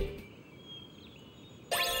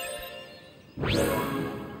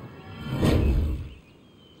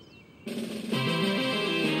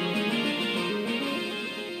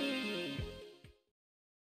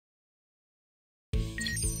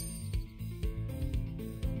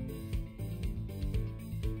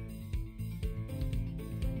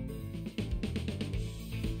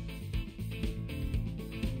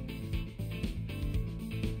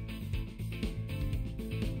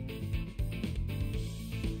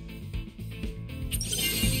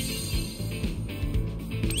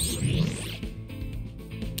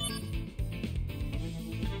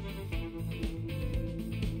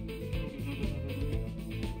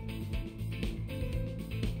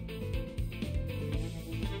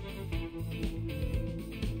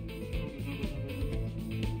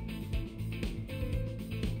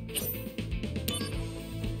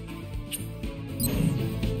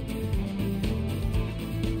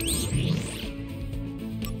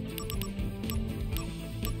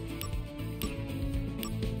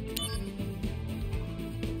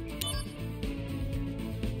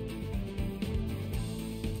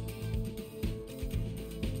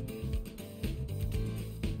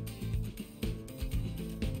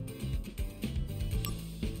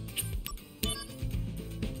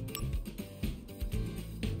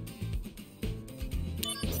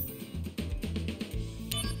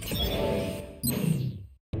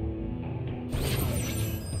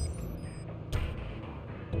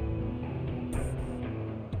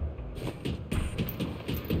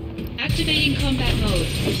 Activating combat mode.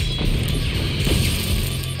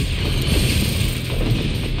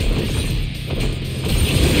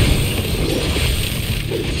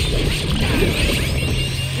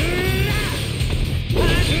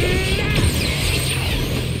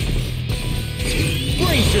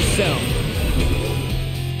 Brace yourself!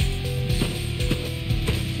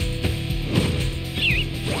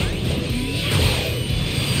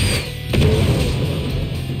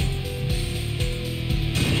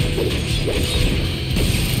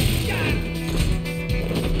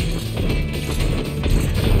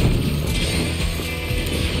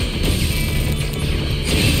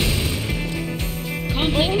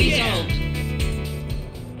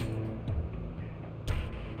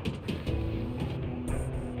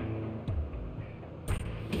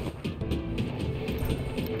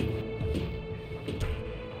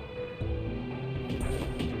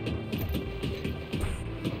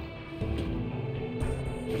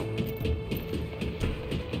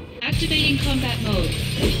 Activating combat mode.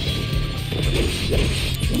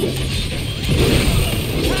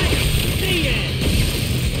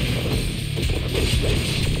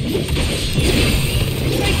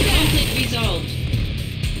 Conflict resolved.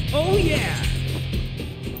 Oh yeah!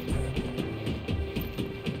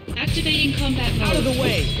 Activating combat mode. Out of the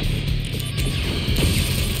way!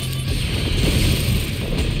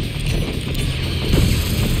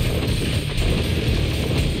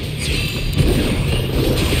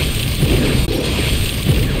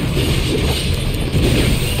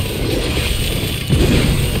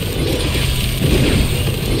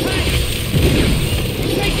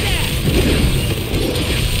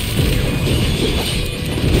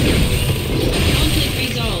 Conflict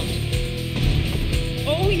resolved.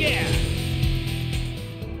 Oh yeah!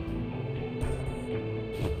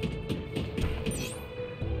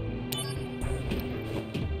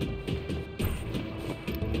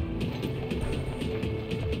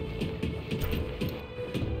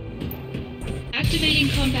 Activating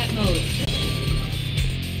combat mode.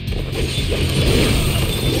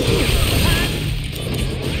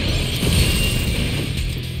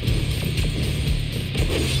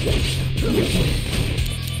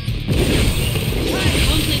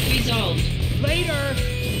 Conflict resolved. Later!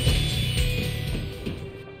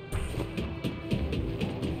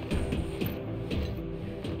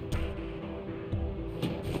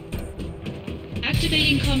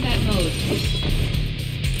 Activating combat mode.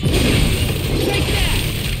 Take that!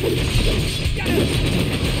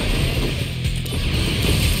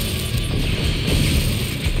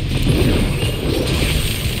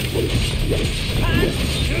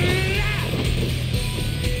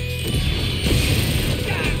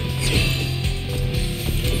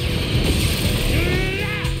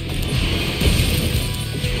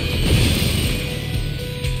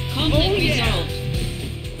 Conflict Oh, yeah. resolved.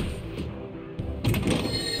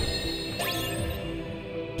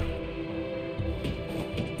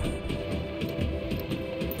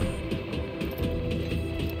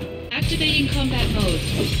 Activating combat mode.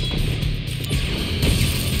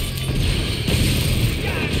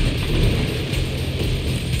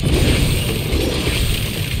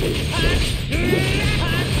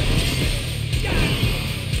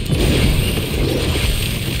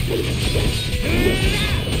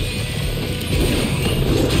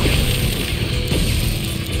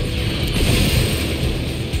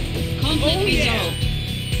 Conflict Oh, yeah. resolved.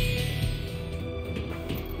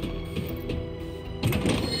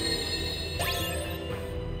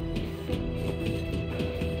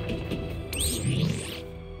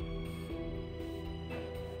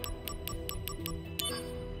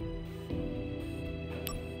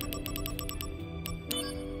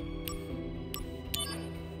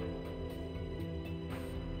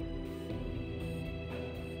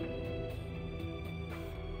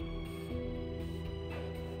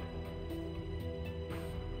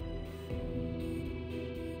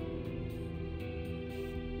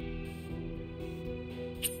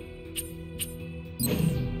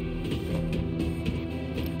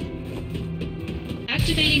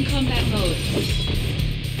 Activating combat mode.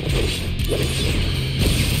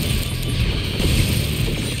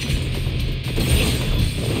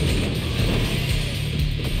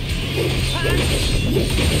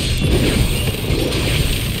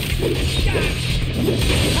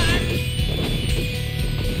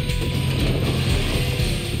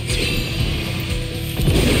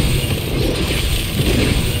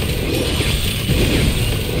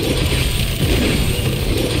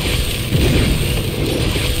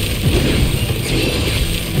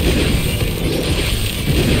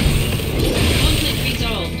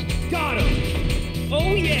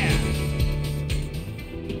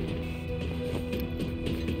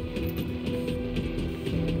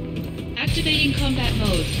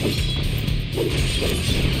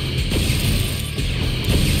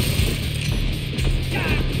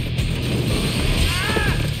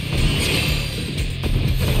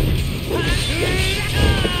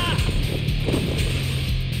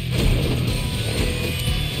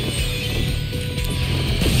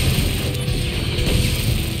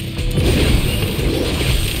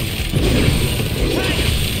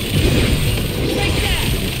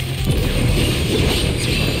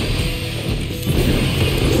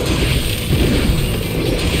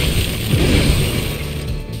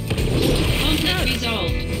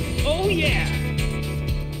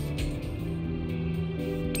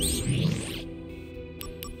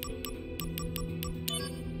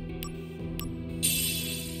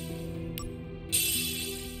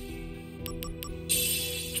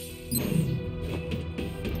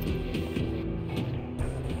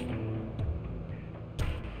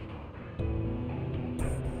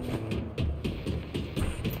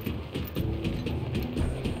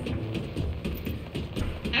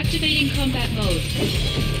 Activating combat mode.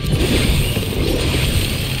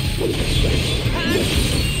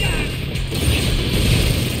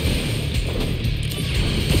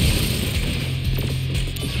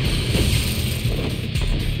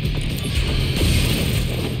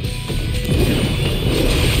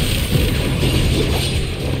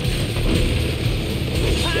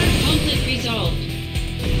 Conflict resolved.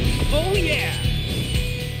 Oh yeah!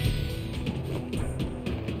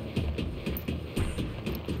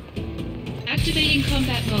 Activating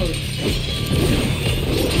combat mode.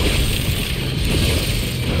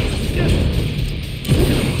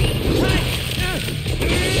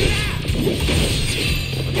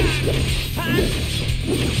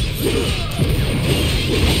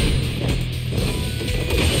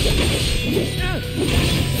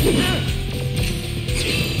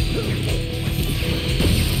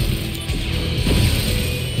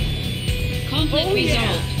 Conflict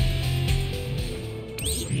resolved.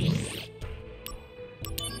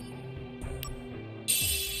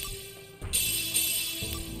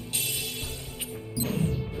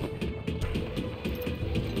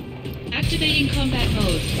 Activating combat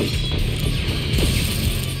mode.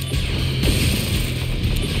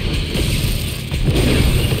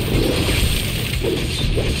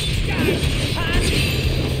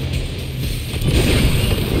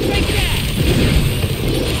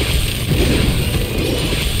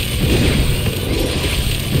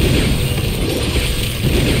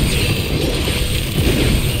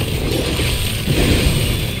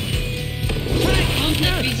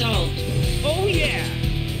 Conflict resolved. Oh yeah!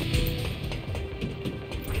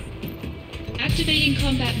 Activating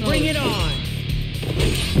combat mode. Bring it on!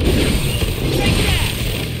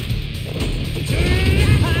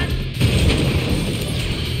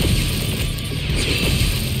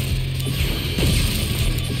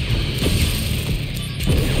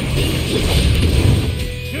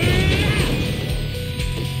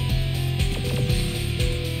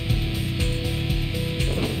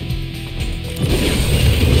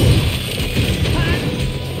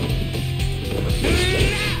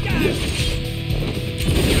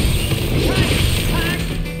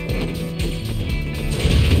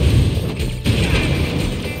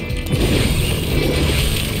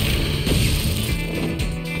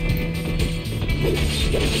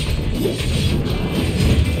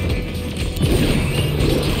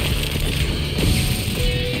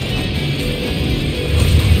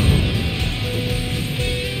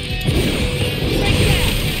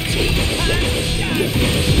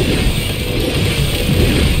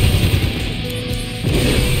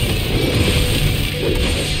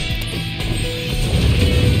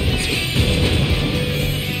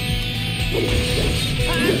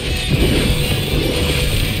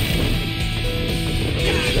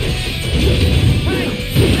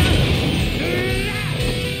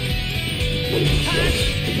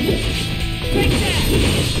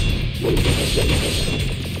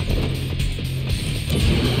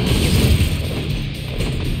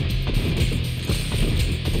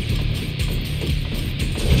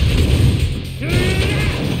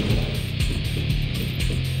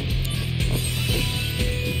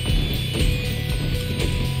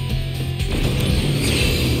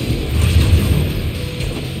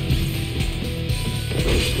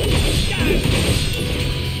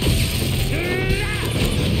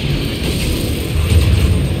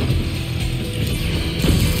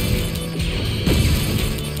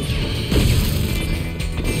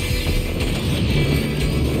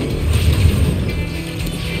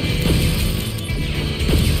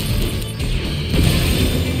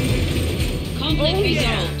 Conflict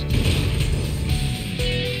resolved.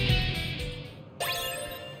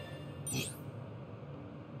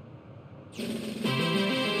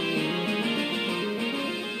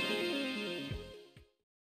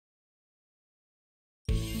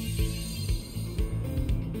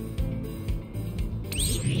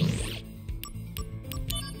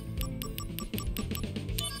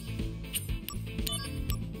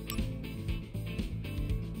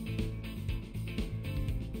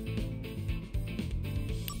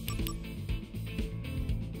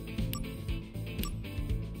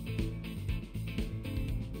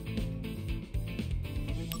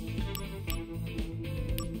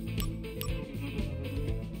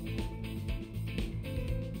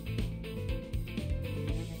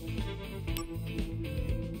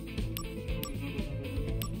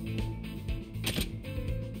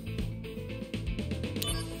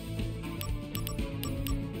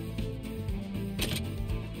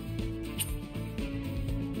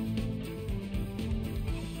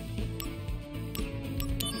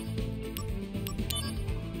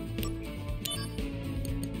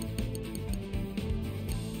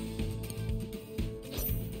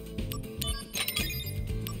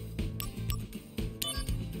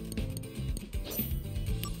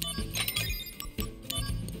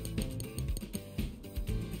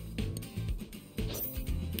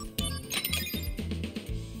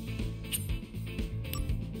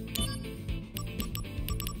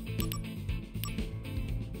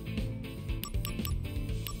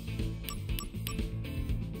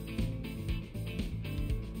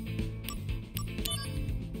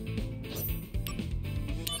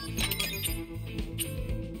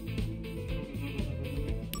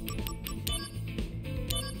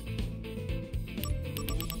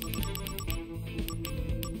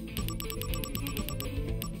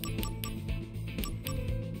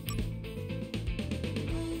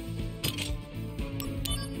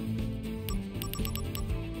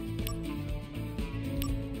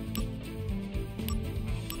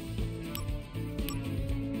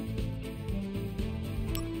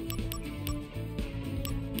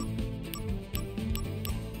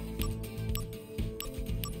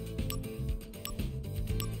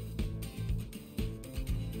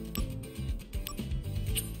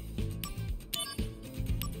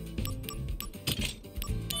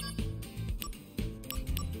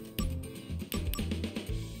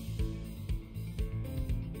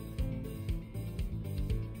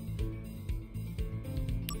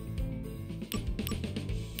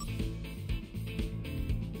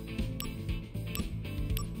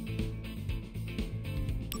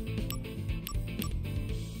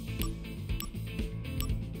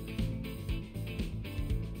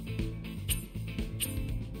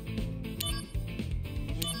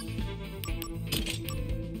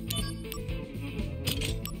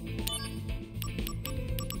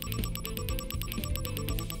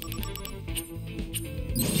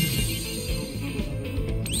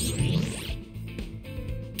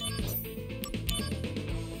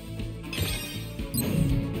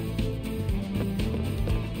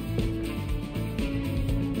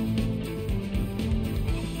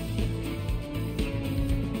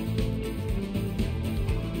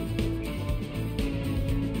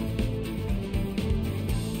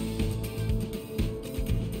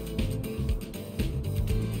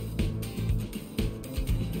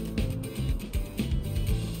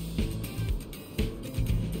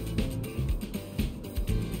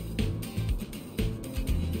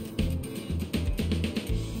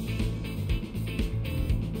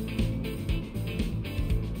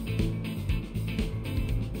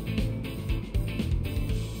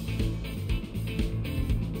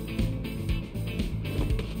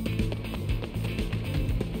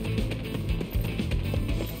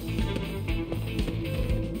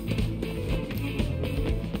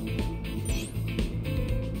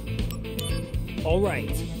 All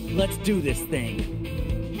right, let's do this thing.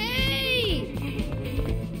 Hey!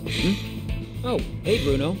 Oh, hey,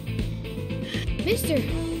 Bruno. Mister,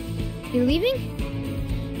 you're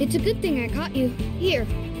leaving? It's a good thing I caught you. Here,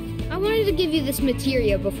 I wanted to give you this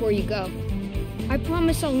materia before you go. I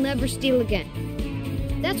promise I'll never steal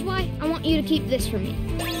again. That's why I want you to keep this for me.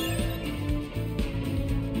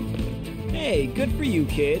 Hey, good for you,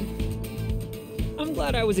 kid. I'm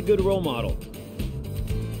glad I was a good role model.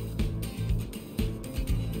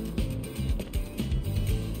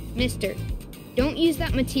 Mister, don't use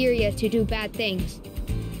that materia to do bad things.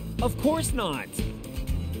 Of course not.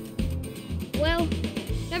 Well,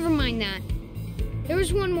 never mind that. There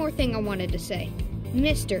was one more thing I wanted to say.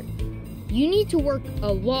 Mister, you need to work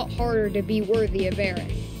a lot harder to be worthy of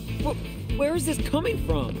Aerith. Where is this coming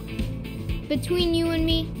from? Between you and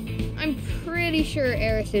me, I'm pretty sure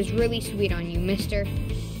Aerith is really sweet on you, mister.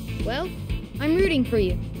 Well, I'm rooting for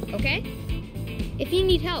you, okay? If you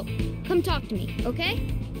need help, come talk to me, okay?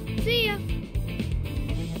 See ya!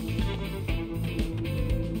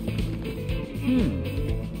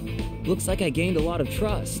 Looks like I gained a lot of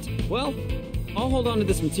trust. Well, I'll hold on to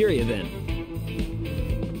this materia then.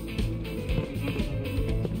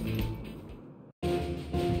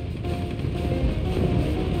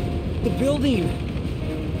 The building!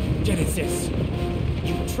 Genesis!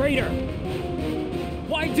 You traitor!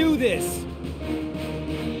 Why do this?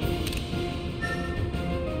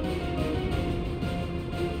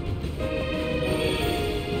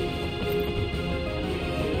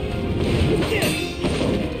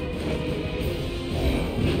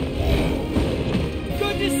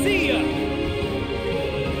 Good to see ya!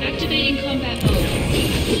 Activating combat mode.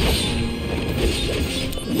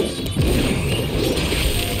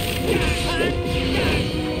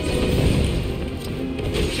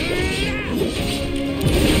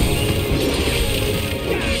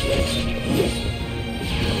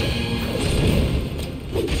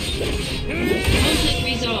 Conflict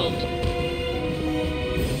resolved.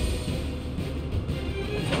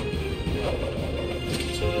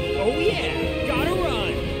 Oh yeah! Gotta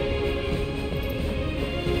run!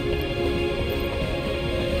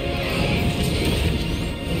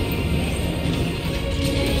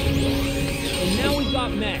 And now we've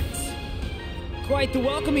got mechs. Quite the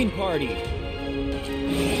welcoming party.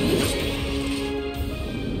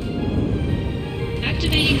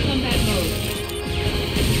 Activating combat mode.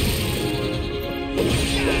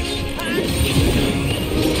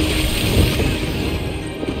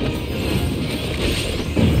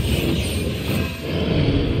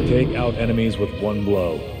 Take out enemies with one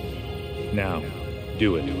blow. Now,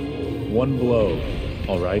 do it. One blow,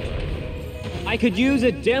 all right? I could use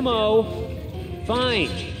a demo. Fine,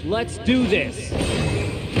 let's do this.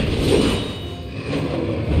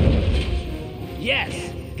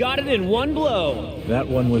 Yes, got it in one blow. That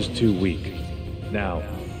one was too weak. Now,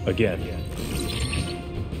 again.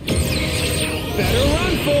 Better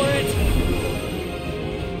run for it.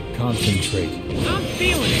 Concentrate. I'm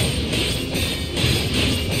feeling it.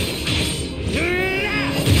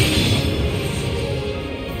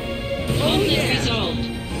 Conflict resolved.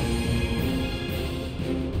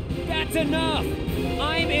 That's enough.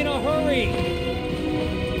 I'm in a hurry.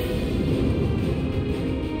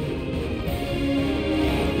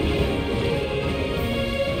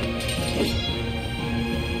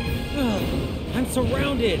 I'm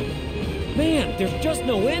surrounded. Man, there's just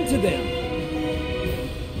no end to them.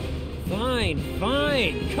 Fine,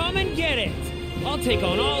 fine. Come and get it. I'll take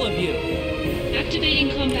on all of you.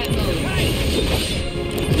 Activating combat mode.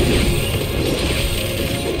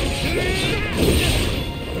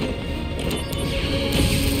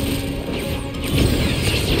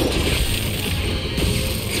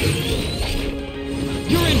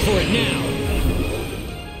 You're in for it now.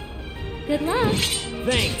 Good luck.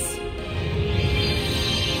 Thanks.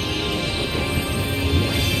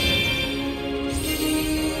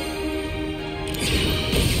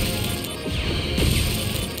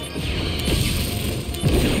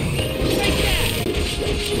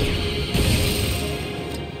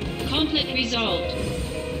 Conflict resolved.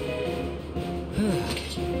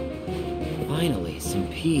 Finally, some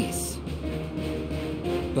peace.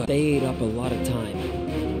 But they ate up a lot of time.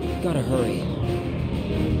 Gotta hurry.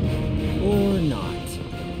 Or not.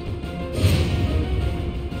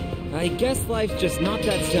 I guess life's just not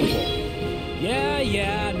that simple.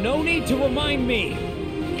 Yeah, no need to remind me.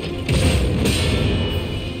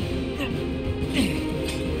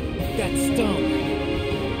 That stung.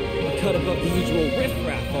 A cut above the usual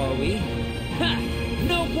riffraff, are we? Ha!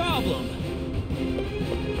 No problem!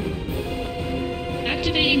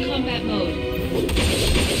 Activating combat mode.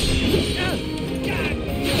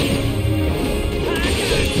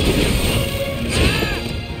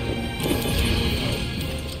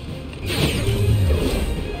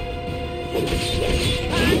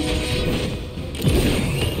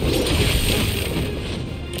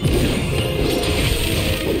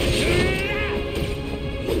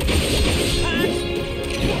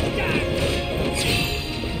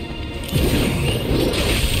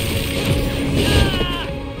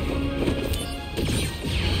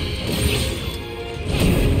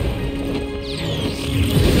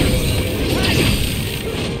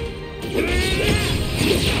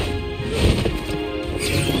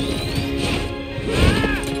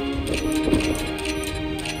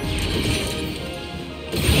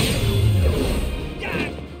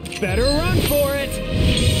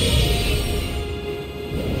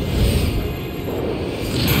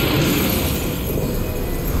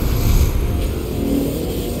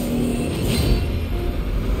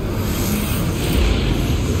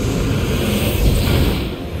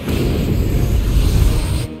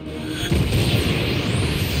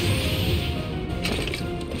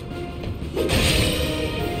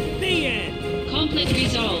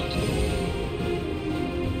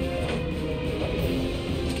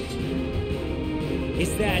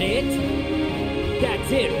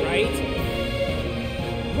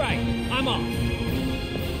 right? Right, I'm off.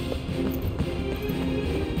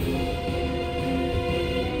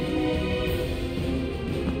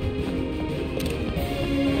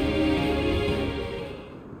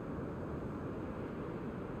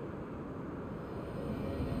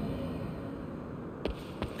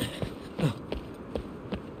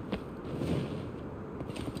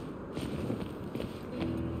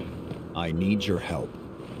 I need your help.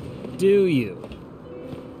 Do you?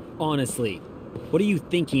 Honestly, what are you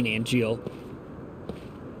thinking, Angeal?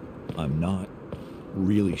 I'm not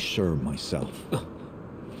really sure myself.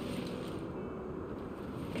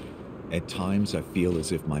 At times, I feel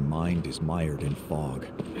as if my mind is mired in fog.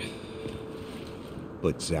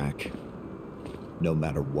 But Zach, no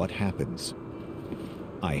matter what happens,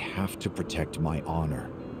 I have to protect my honor.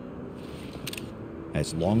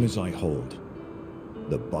 As long as I hold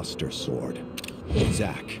the Buster Sword.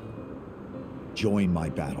 Zach, join my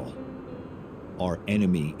battle. Our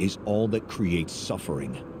enemy is all that creates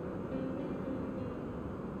suffering.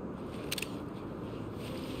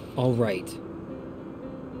 All right.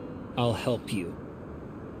 I'll help you.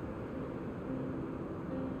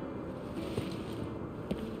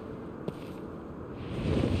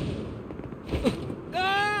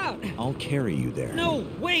 I'll carry you there. No,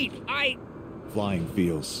 wait, Flying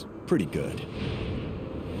feels pretty good.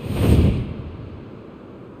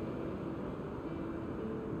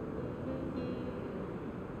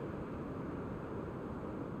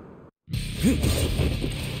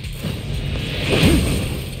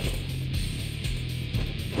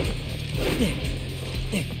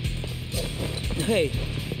 Hey,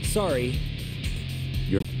 sorry.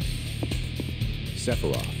 You're...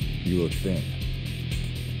 Sephiroth, you look thin.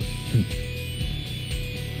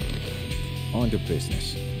 On to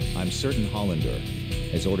business. I'm certain Hollander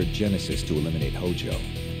has ordered Genesis to eliminate Hojo.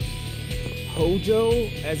 Hojo?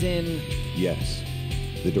 As in... Yes.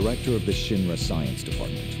 The director of the Shinra Science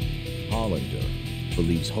Department. Hollander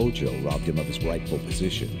believes Hojo robbed him of his rightful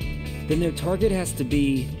position. Then their target has to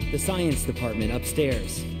be the science department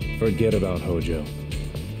upstairs. Forget about Hojo.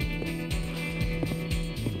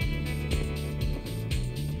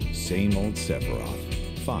 Same old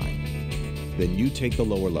Sephiroth. Fine. Then you take the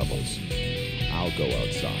lower levels. I'll go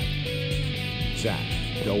outside. Zack,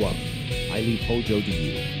 go up. I leave Hojo to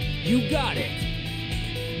you. You got it!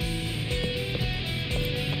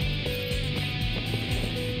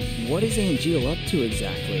 What is Angeal up to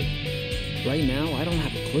exactly? Right now, I don't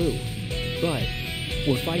have a clue. But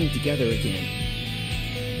we're fighting together again.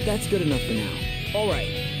 That's good enough for now. All right.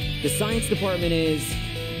 The science department is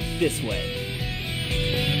this way.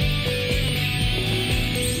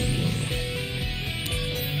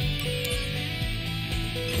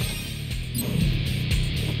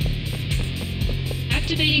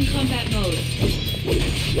 Activating combat mode.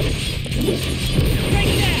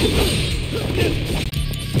 Take that!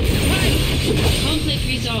 Conflict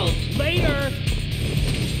resolved. Later!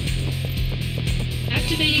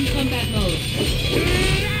 Activating combat mode.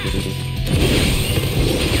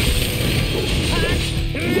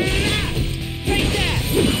 Take that!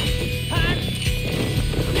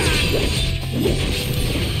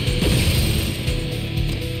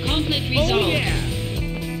 Conflict resolved. Oh yeah!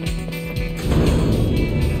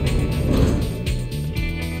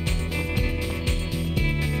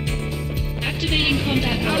 Activating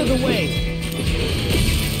combat mode. Out of the way!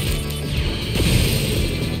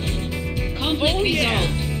 Conflict Oh, yeah.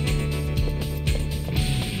 resolved.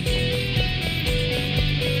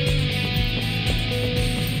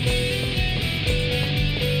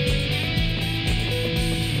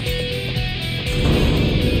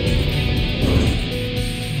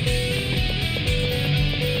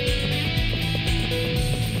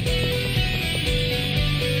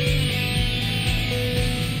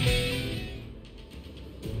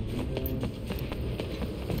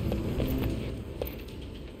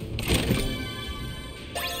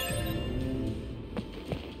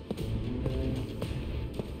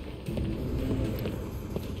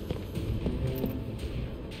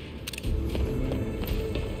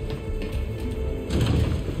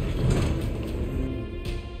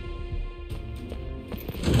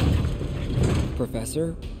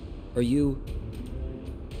 Professor, are you...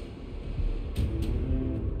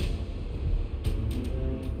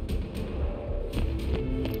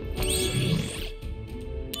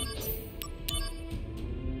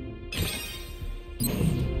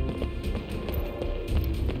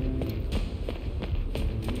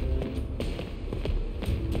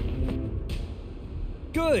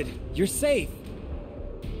 Good! You're safe!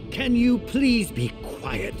 Can you please be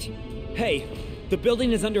quiet? Hey, the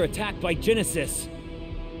building is under attack by Genesis.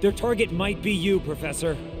 Their target might be you,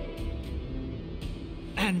 Professor.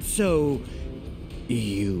 And so,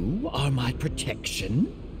 you are my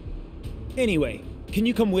protection? Anyway, can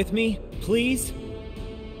you come with me, please?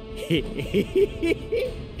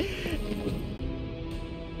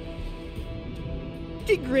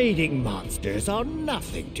 Degrading monsters are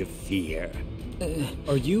nothing to fear.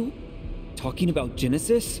 Are you talking about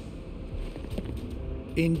Genesis?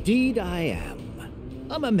 Indeed I am.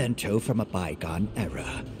 A memento from a bygone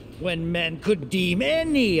era, when men could deem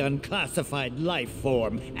any unclassified life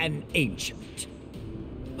form an ancient.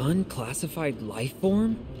 Unclassified life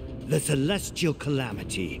form? The celestial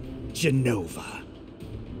calamity, Genova.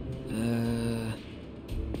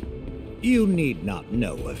 You need not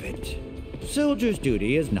know of it. Soldier's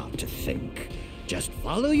duty is not to think. Just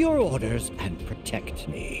follow your orders and protect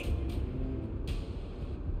me.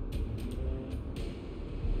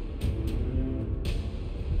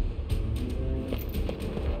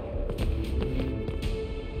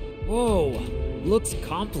 Whoa, looks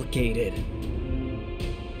complicated.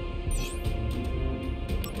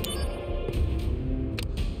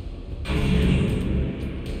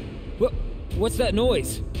 What's that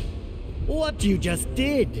noise? What you just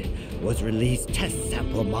did was release test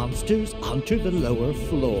sample monsters onto the lower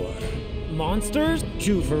floor. Monsters?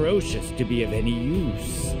 Too ferocious to be of any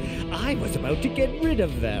use. I was about to get rid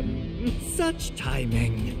of them. Such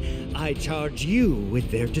timing. I charge you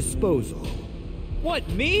with their disposal. What,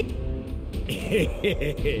 me?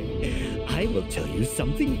 I will tell you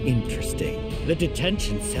something interesting. The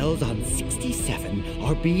detention cells on 67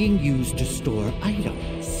 are being used to store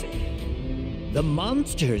items. The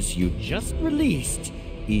monsters you just released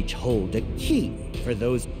each hold a key for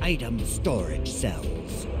those item storage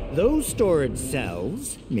cells. Those storage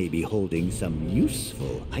cells may be holding some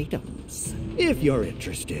useful items. If you're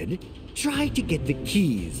interested, try to get the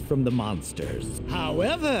keys from the monsters.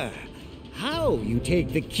 However, how you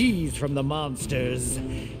take the keys from the monsters,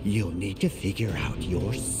 you'll need to figure out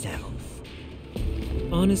yourself.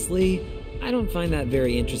 Honestly, I don't find that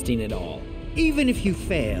very interesting at all. Even if you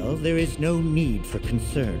fail, there is no need for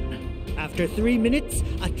concern. After 3 minutes,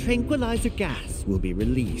 a tranquilizer gas will be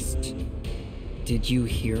released. Did you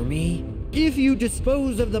hear me? If you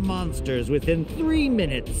dispose of the monsters within 3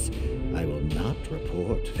 minutes, I will not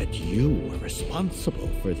report that you were responsible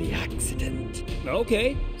for the accident.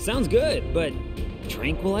 Okay, sounds good, but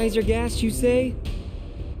tranquilizer gas, you say?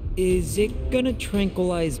 Is it gonna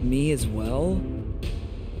tranquilize me as well?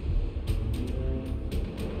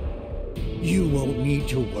 You won't need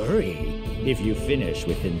to worry if you finish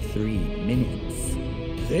within 3 minutes.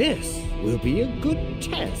 This will be a good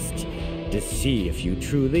test to see if you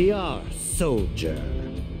truly are Soldier.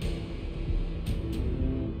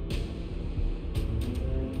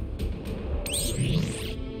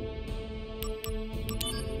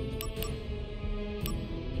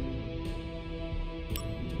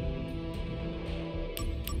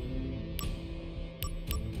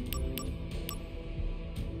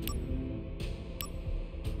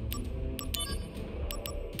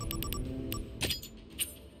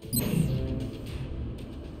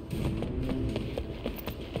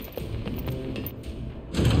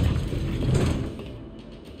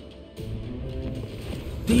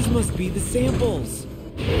 These must be the samples.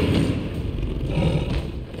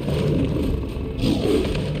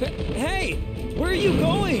 Hey! Where are you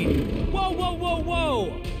going? Whoa, whoa, whoa,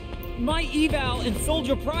 whoa! My eval and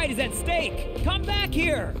soldier pride is at stake! Come back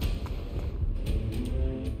here!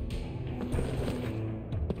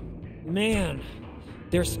 Man,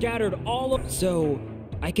 they're scattered all up. So,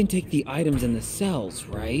 I can take the items in the cells,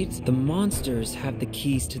 right? The monsters have the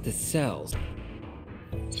keys to the cells.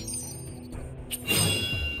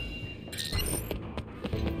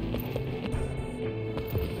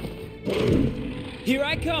 Here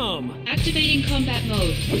I come! Activating combat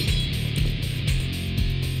mode.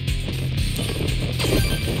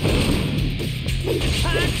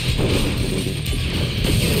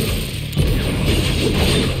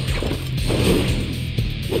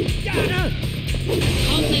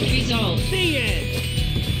 Conflict resolved. The end!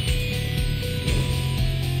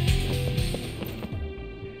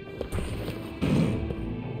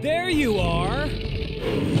 There you are!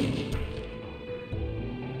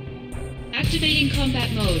 Activating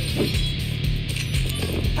combat mode.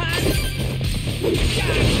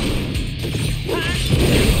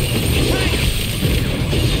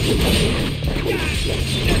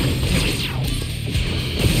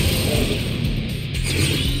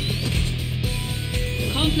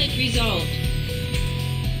 Conflict resolved.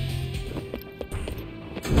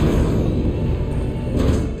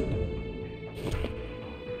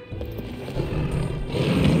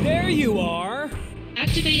 There you are!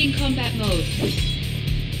 Activating combat mode.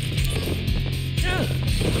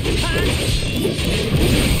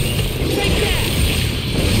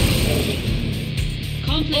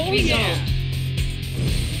 resolved.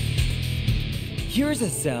 Here's a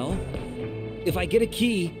cell. If I get a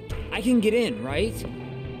key, I can get in, right?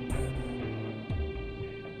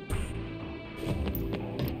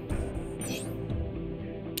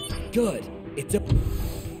 Good. It's a...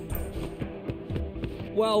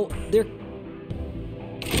 Well, they're...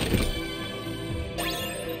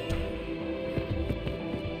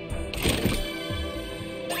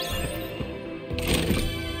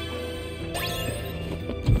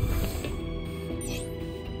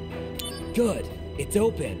 Good. It's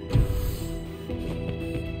open.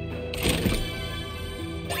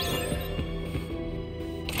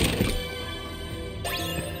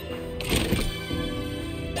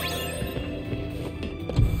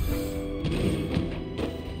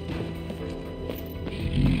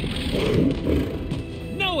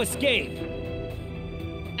 No escape!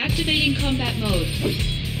 Activating combat mode.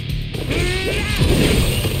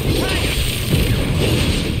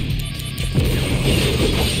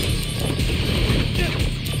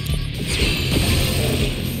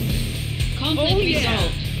 Conflict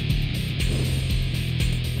resolved.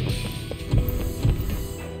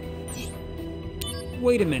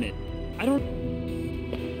 Wait a minute. I don't...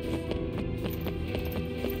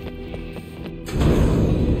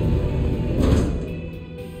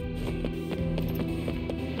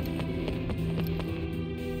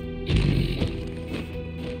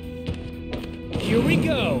 Here we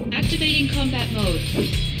go! Activating combat mode.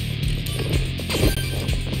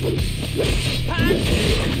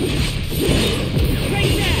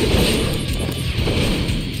 Break that!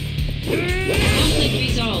 Conflict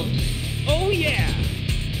resolved. Oh yeah!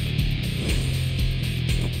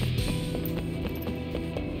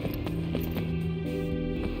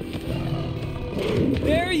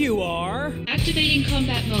 There you are! Activating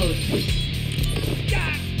combat mode.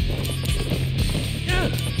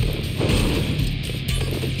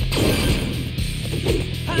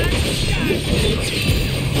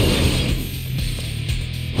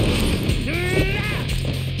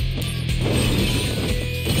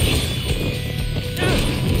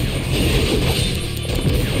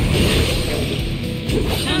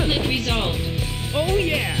 Conflict resolved. Oh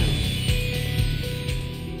yeah!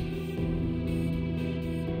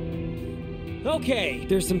 Okay,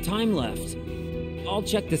 there's some time left. I'll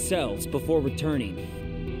check the cells before returning.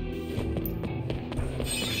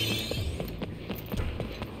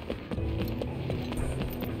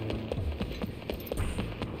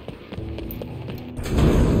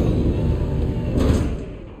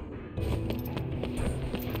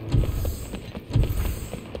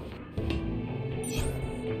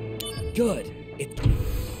 Good.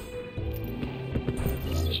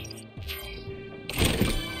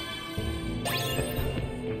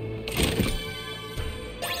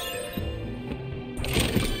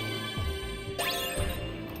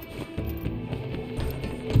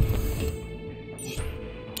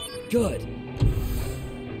 Good.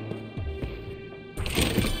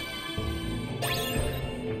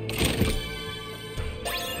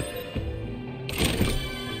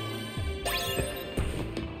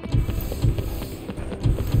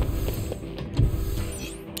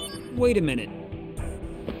 Wait a minute.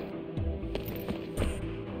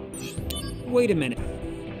 Wait a minute.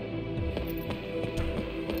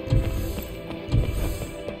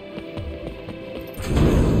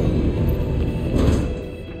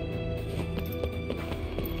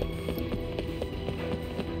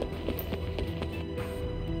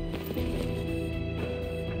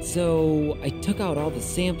 So, I took out all the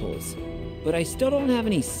samples, but I still don't have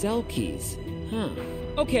any cell keys. Huh.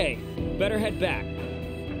 Okay, better head back.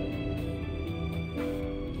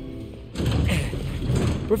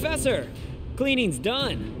 Professor, cleaning's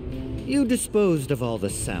done. You disposed of all the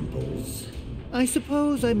samples. I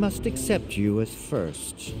suppose I must accept you as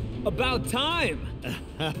first. About time!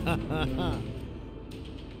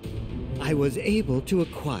 I was able to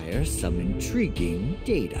acquire some intriguing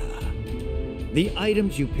data. The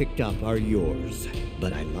items you picked up are yours,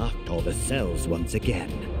 but I locked all the cells once again.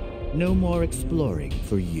 No more exploring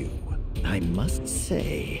for you. I must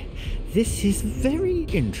say, this is very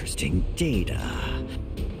interesting data.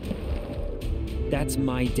 That's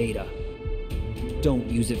my data. Don't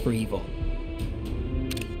use it for evil.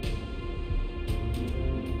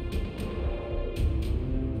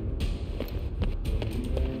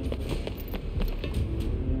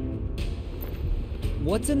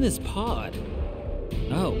 What's in this pod?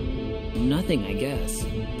 Oh, nothing, I guess.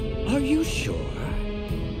 Are you sure?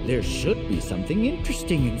 There should be something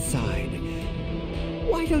interesting inside.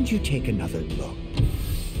 Why don't you take another look?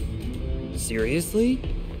 Seriously?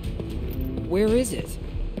 Where is it?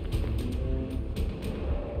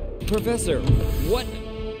 Professor, what?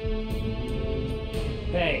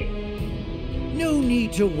 Hey. No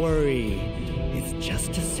need to worry. It's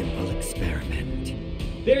just a simple experiment.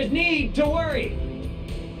 There's need to worry!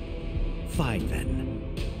 Fine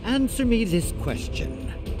then. Answer me this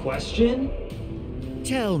question. Question?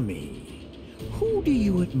 Tell me, who do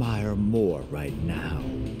you admire more right now?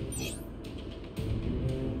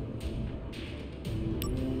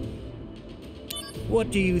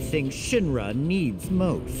 What do you think Shinra needs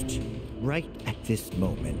most, right at this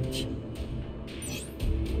moment?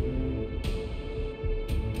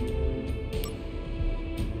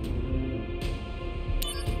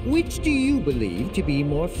 Which do you believe to be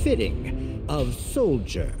more fitting of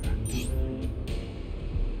soldier?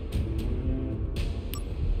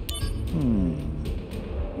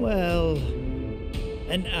 Well,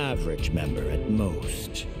 an average member at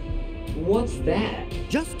most. What's that?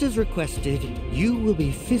 Just as requested, you will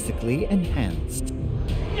be physically enhanced.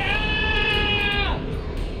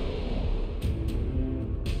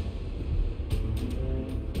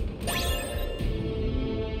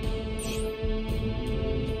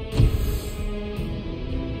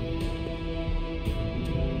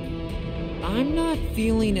 I'm not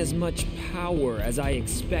feeling as much power as I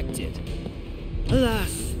expected.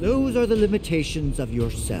 Alas, those are the limitations of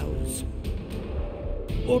your cells.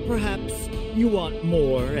 Or perhaps you want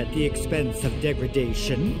more at the expense of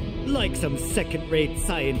degradation, like some second-rate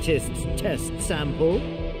scientist's test sample?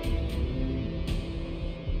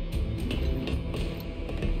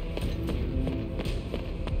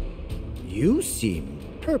 You seem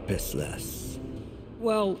purposeless.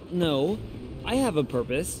 Well, no. I have a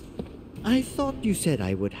purpose. I thought you said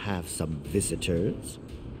I would have some visitors.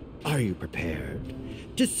 Are you prepared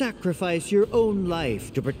to sacrifice your own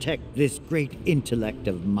life to protect this great intellect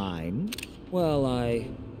of mine? Well,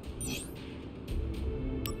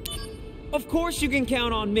 Of course you can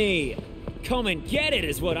count on me! Come and get it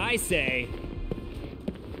is what I say!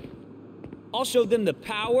 I'll show them the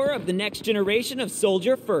power of the next generation of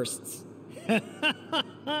soldier firsts.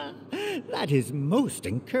 That is most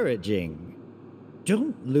encouraging.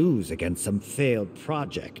 Don't lose against some failed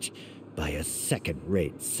project by a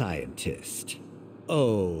second-rate scientist.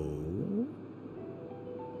 Oh?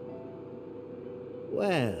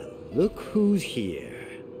 Well, look who's here.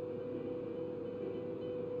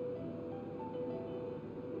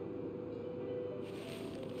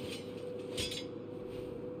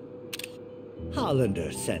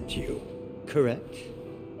 Hollander sent you, correct?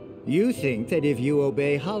 You think that if you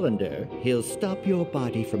obey Hollander, he'll stop your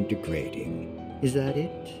body from degrading. Is that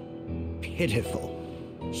it? Pitiful.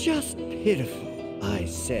 Just pitiful, I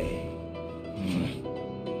say.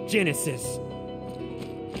 Genesis.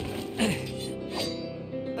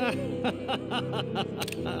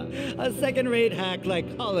 A second-rate hack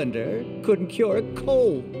like Hollander couldn't cure a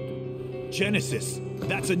cold. Genesis,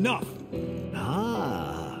 that's enough!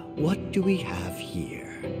 Ah, what do we have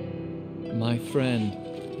here? My friend,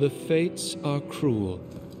 the fates are cruel.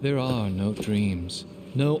 There are no dreams.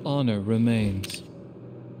 No honor remains.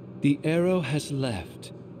 The arrow has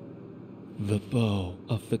left. The bow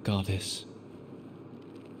of the goddess.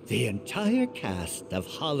 The entire cast of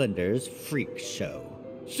Hollander's freak show.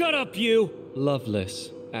 Shut up, you!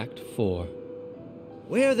 Loveless, Act 4.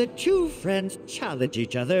 Where the two friends challenge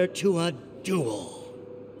each other to a duel.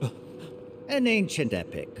 An ancient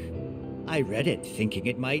epic. I read it thinking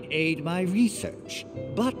it might aid my research,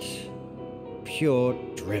 but pure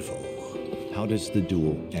drivel. How does the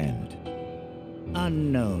duel end?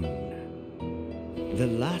 Unknown. The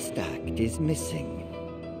last act is missing,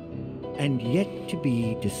 and yet to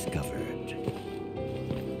be discovered.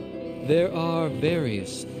 There are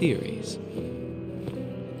various theories.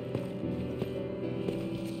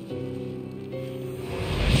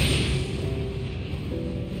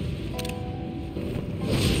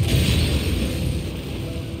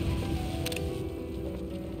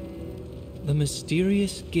 The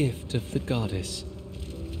mysterious gift of the goddess.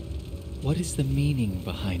 What is the meaning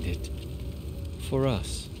behind it? For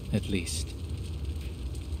us, at least.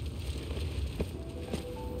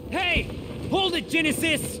 Hey! Hold it,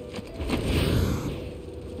 Genesis!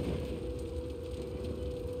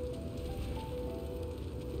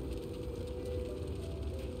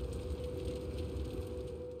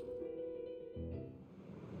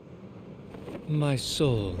 My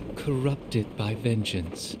soul corrupted by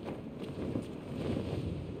vengeance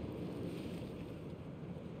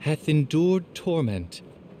hath endured torment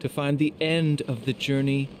to find the end of the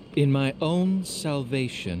journey in my own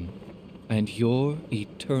salvation and your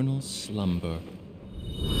eternal slumber.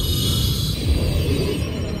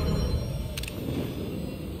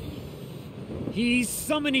 He's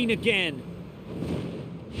summoning again!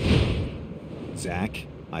 Zack,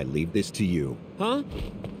 I leave this to you. Huh?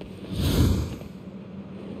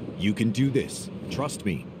 You can do this. Trust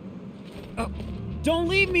me. Don't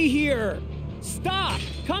leave me here! Stop!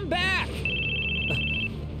 Come back!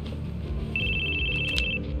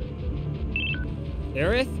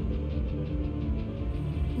 Aerith?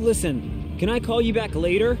 Listen, can I call you back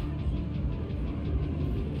later?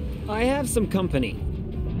 I have some company.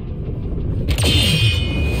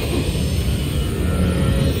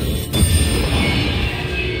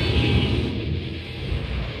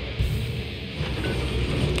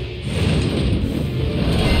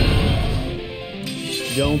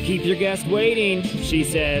 Don't keep your guest waiting, she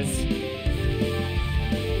says.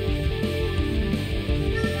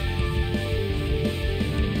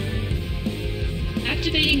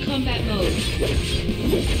 Activating combat mode.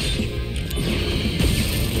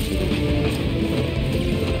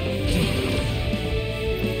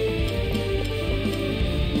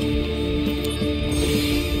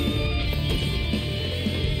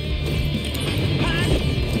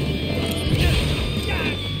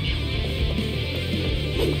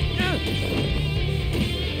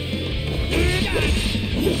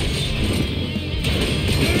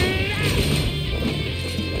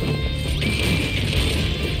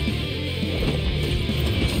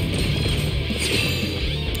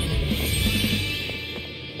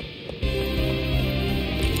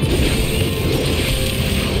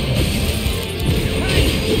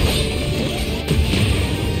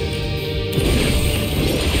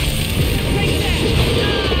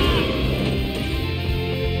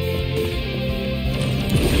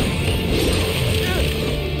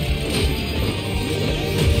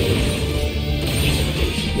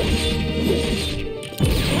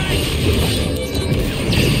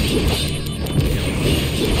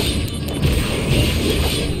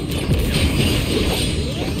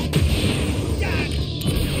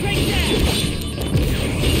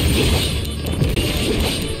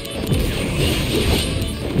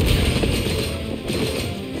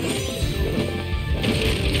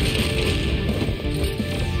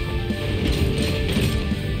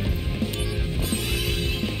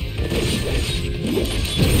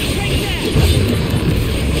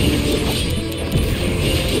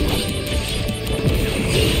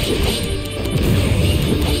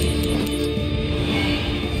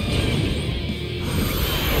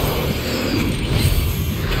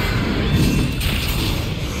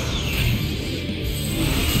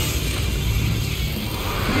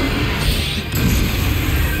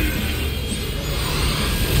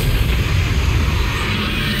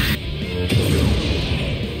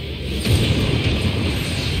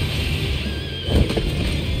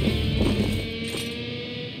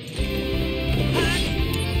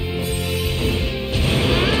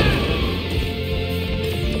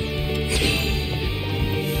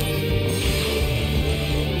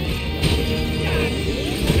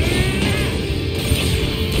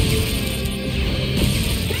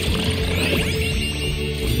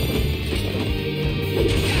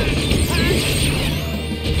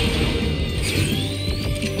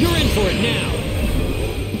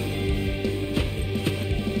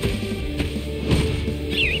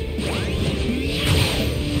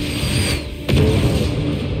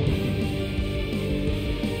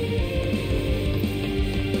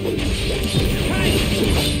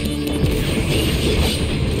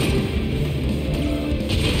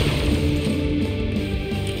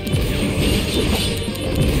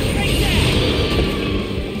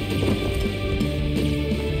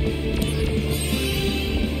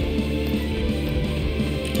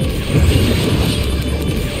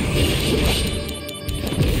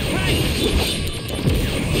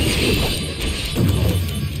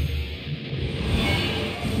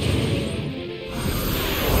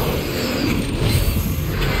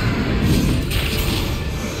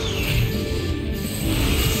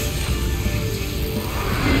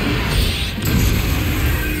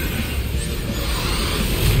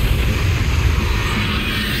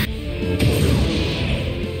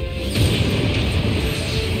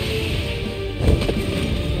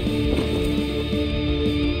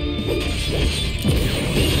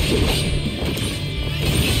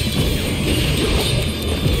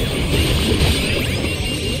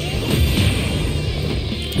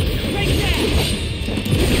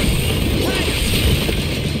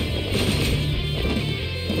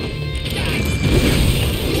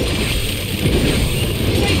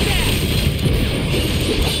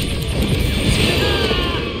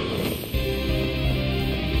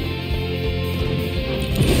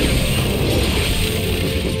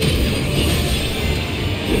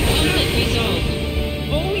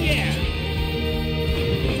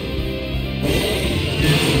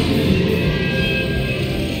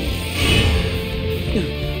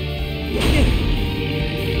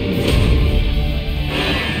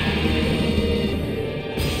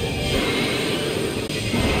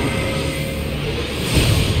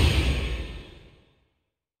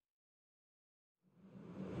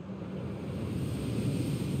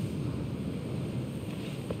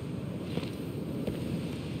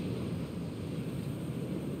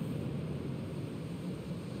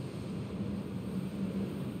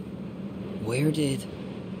 Where did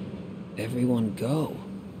everyone go?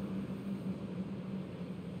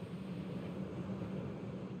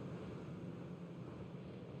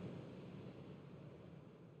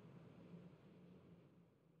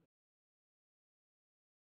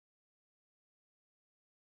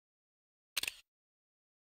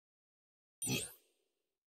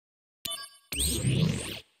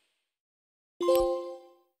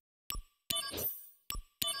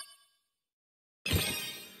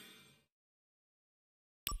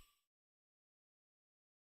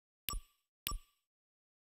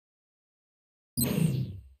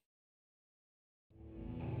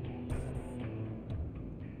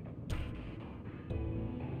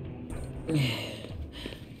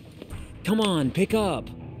 Come on, pick up.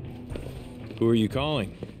 Who are you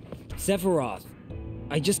calling? Sephiroth.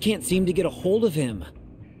 I just can't seem to get a hold of him.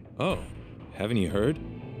 Oh, haven't you heard?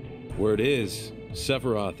 Word is,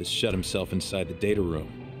 Sephiroth has shut himself inside the data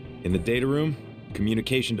room. In the data room,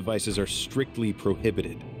 communication devices are strictly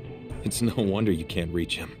prohibited. It's no wonder you can't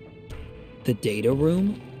reach him. The data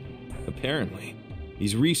room? Apparently.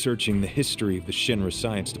 He's researching the history of the Shinra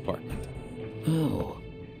Science Department. Oh.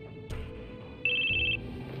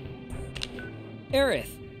 Aerith,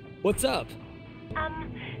 what's up?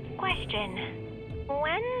 Question.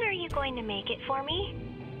 When are you going to make it for me?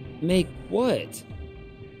 Make what?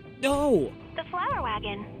 No! The flower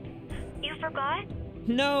wagon. You forgot?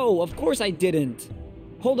 No, of course I didn't.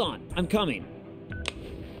 Hold on, I'm coming.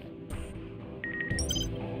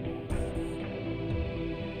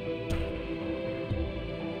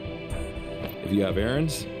 If you have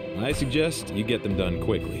errands, I suggest you get them done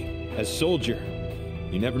quickly. As soldier,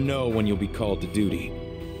 you never know when you'll be called to duty.